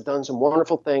states have done some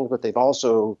wonderful things, but they've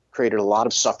also created a lot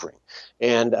of suffering.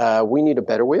 And we need a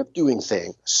better way of doing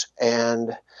things.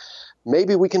 And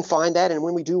maybe we can find that, and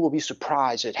when we do, we'll be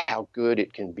surprised at how good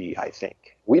it can be, I think.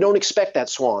 We don't expect that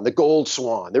swan, the gold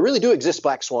swan. There really do exist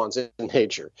black swans in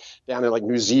nature. Down in like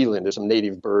New Zealand, there's some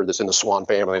native bird that's in the swan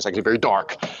family. It's actually very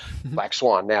dark. Black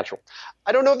swan, natural.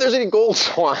 I don't know if there's any gold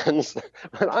swans,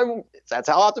 but that's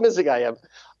how optimistic I am.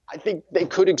 I think they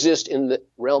could exist in the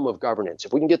realm of governance.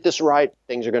 If we can get this right,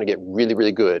 things are going to get really,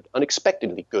 really good,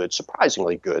 unexpectedly good,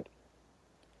 surprisingly good.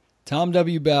 Tom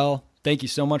W. Bell, thank you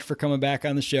so much for coming back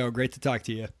on the show. Great to talk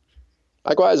to you.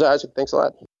 Likewise, Isaac. Thanks a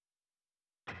lot.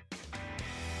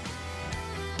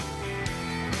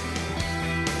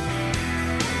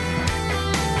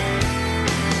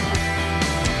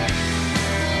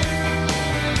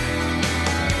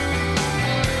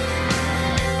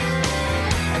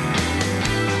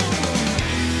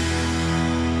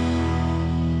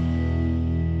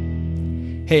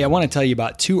 Hey, I want to tell you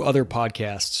about two other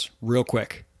podcasts real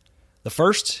quick. The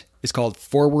first is called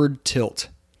Forward Tilt.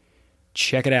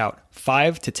 Check it out.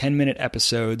 5 to 10 minute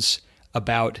episodes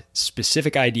about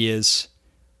specific ideas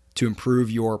to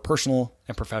improve your personal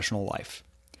and professional life.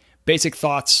 Basic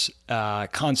thoughts,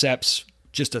 concepts,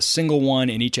 just a single one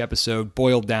in each episode,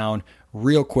 boiled down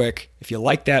real quick. If you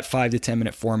like that 5 to 10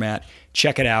 minute format,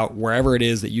 check it out wherever it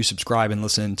is that you subscribe and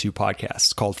listen to podcasts.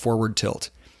 It's called Forward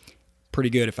Tilt. Pretty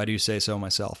good if I do say so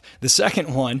myself. The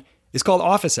second one is called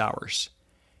Office Hours.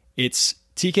 It's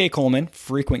TK Coleman,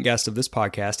 frequent guest of this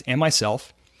podcast, and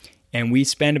myself, and we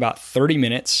spend about 30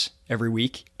 minutes every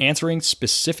week answering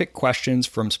specific questions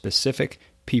from specific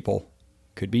people.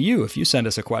 Could be you if you send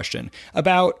us a question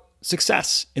about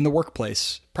success in the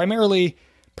workplace, primarily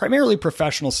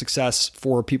professional success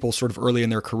for people sort of early in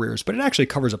their careers, but it actually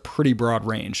covers a pretty broad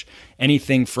range.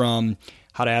 Anything from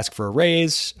how to ask for a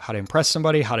raise, how to impress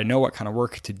somebody, how to know what kind of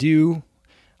work to do,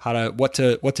 what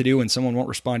to do when someone won't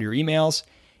respond to your emails,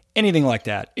 anything like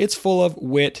that. It's full of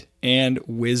wit and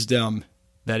wisdom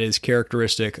that is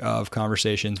characteristic of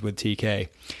conversations with TK.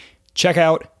 Check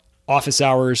out Office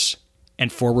Hours and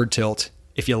Forward Tilt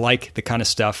if you like the kind of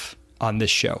stuff on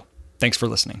this show. Thanks for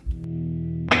listening.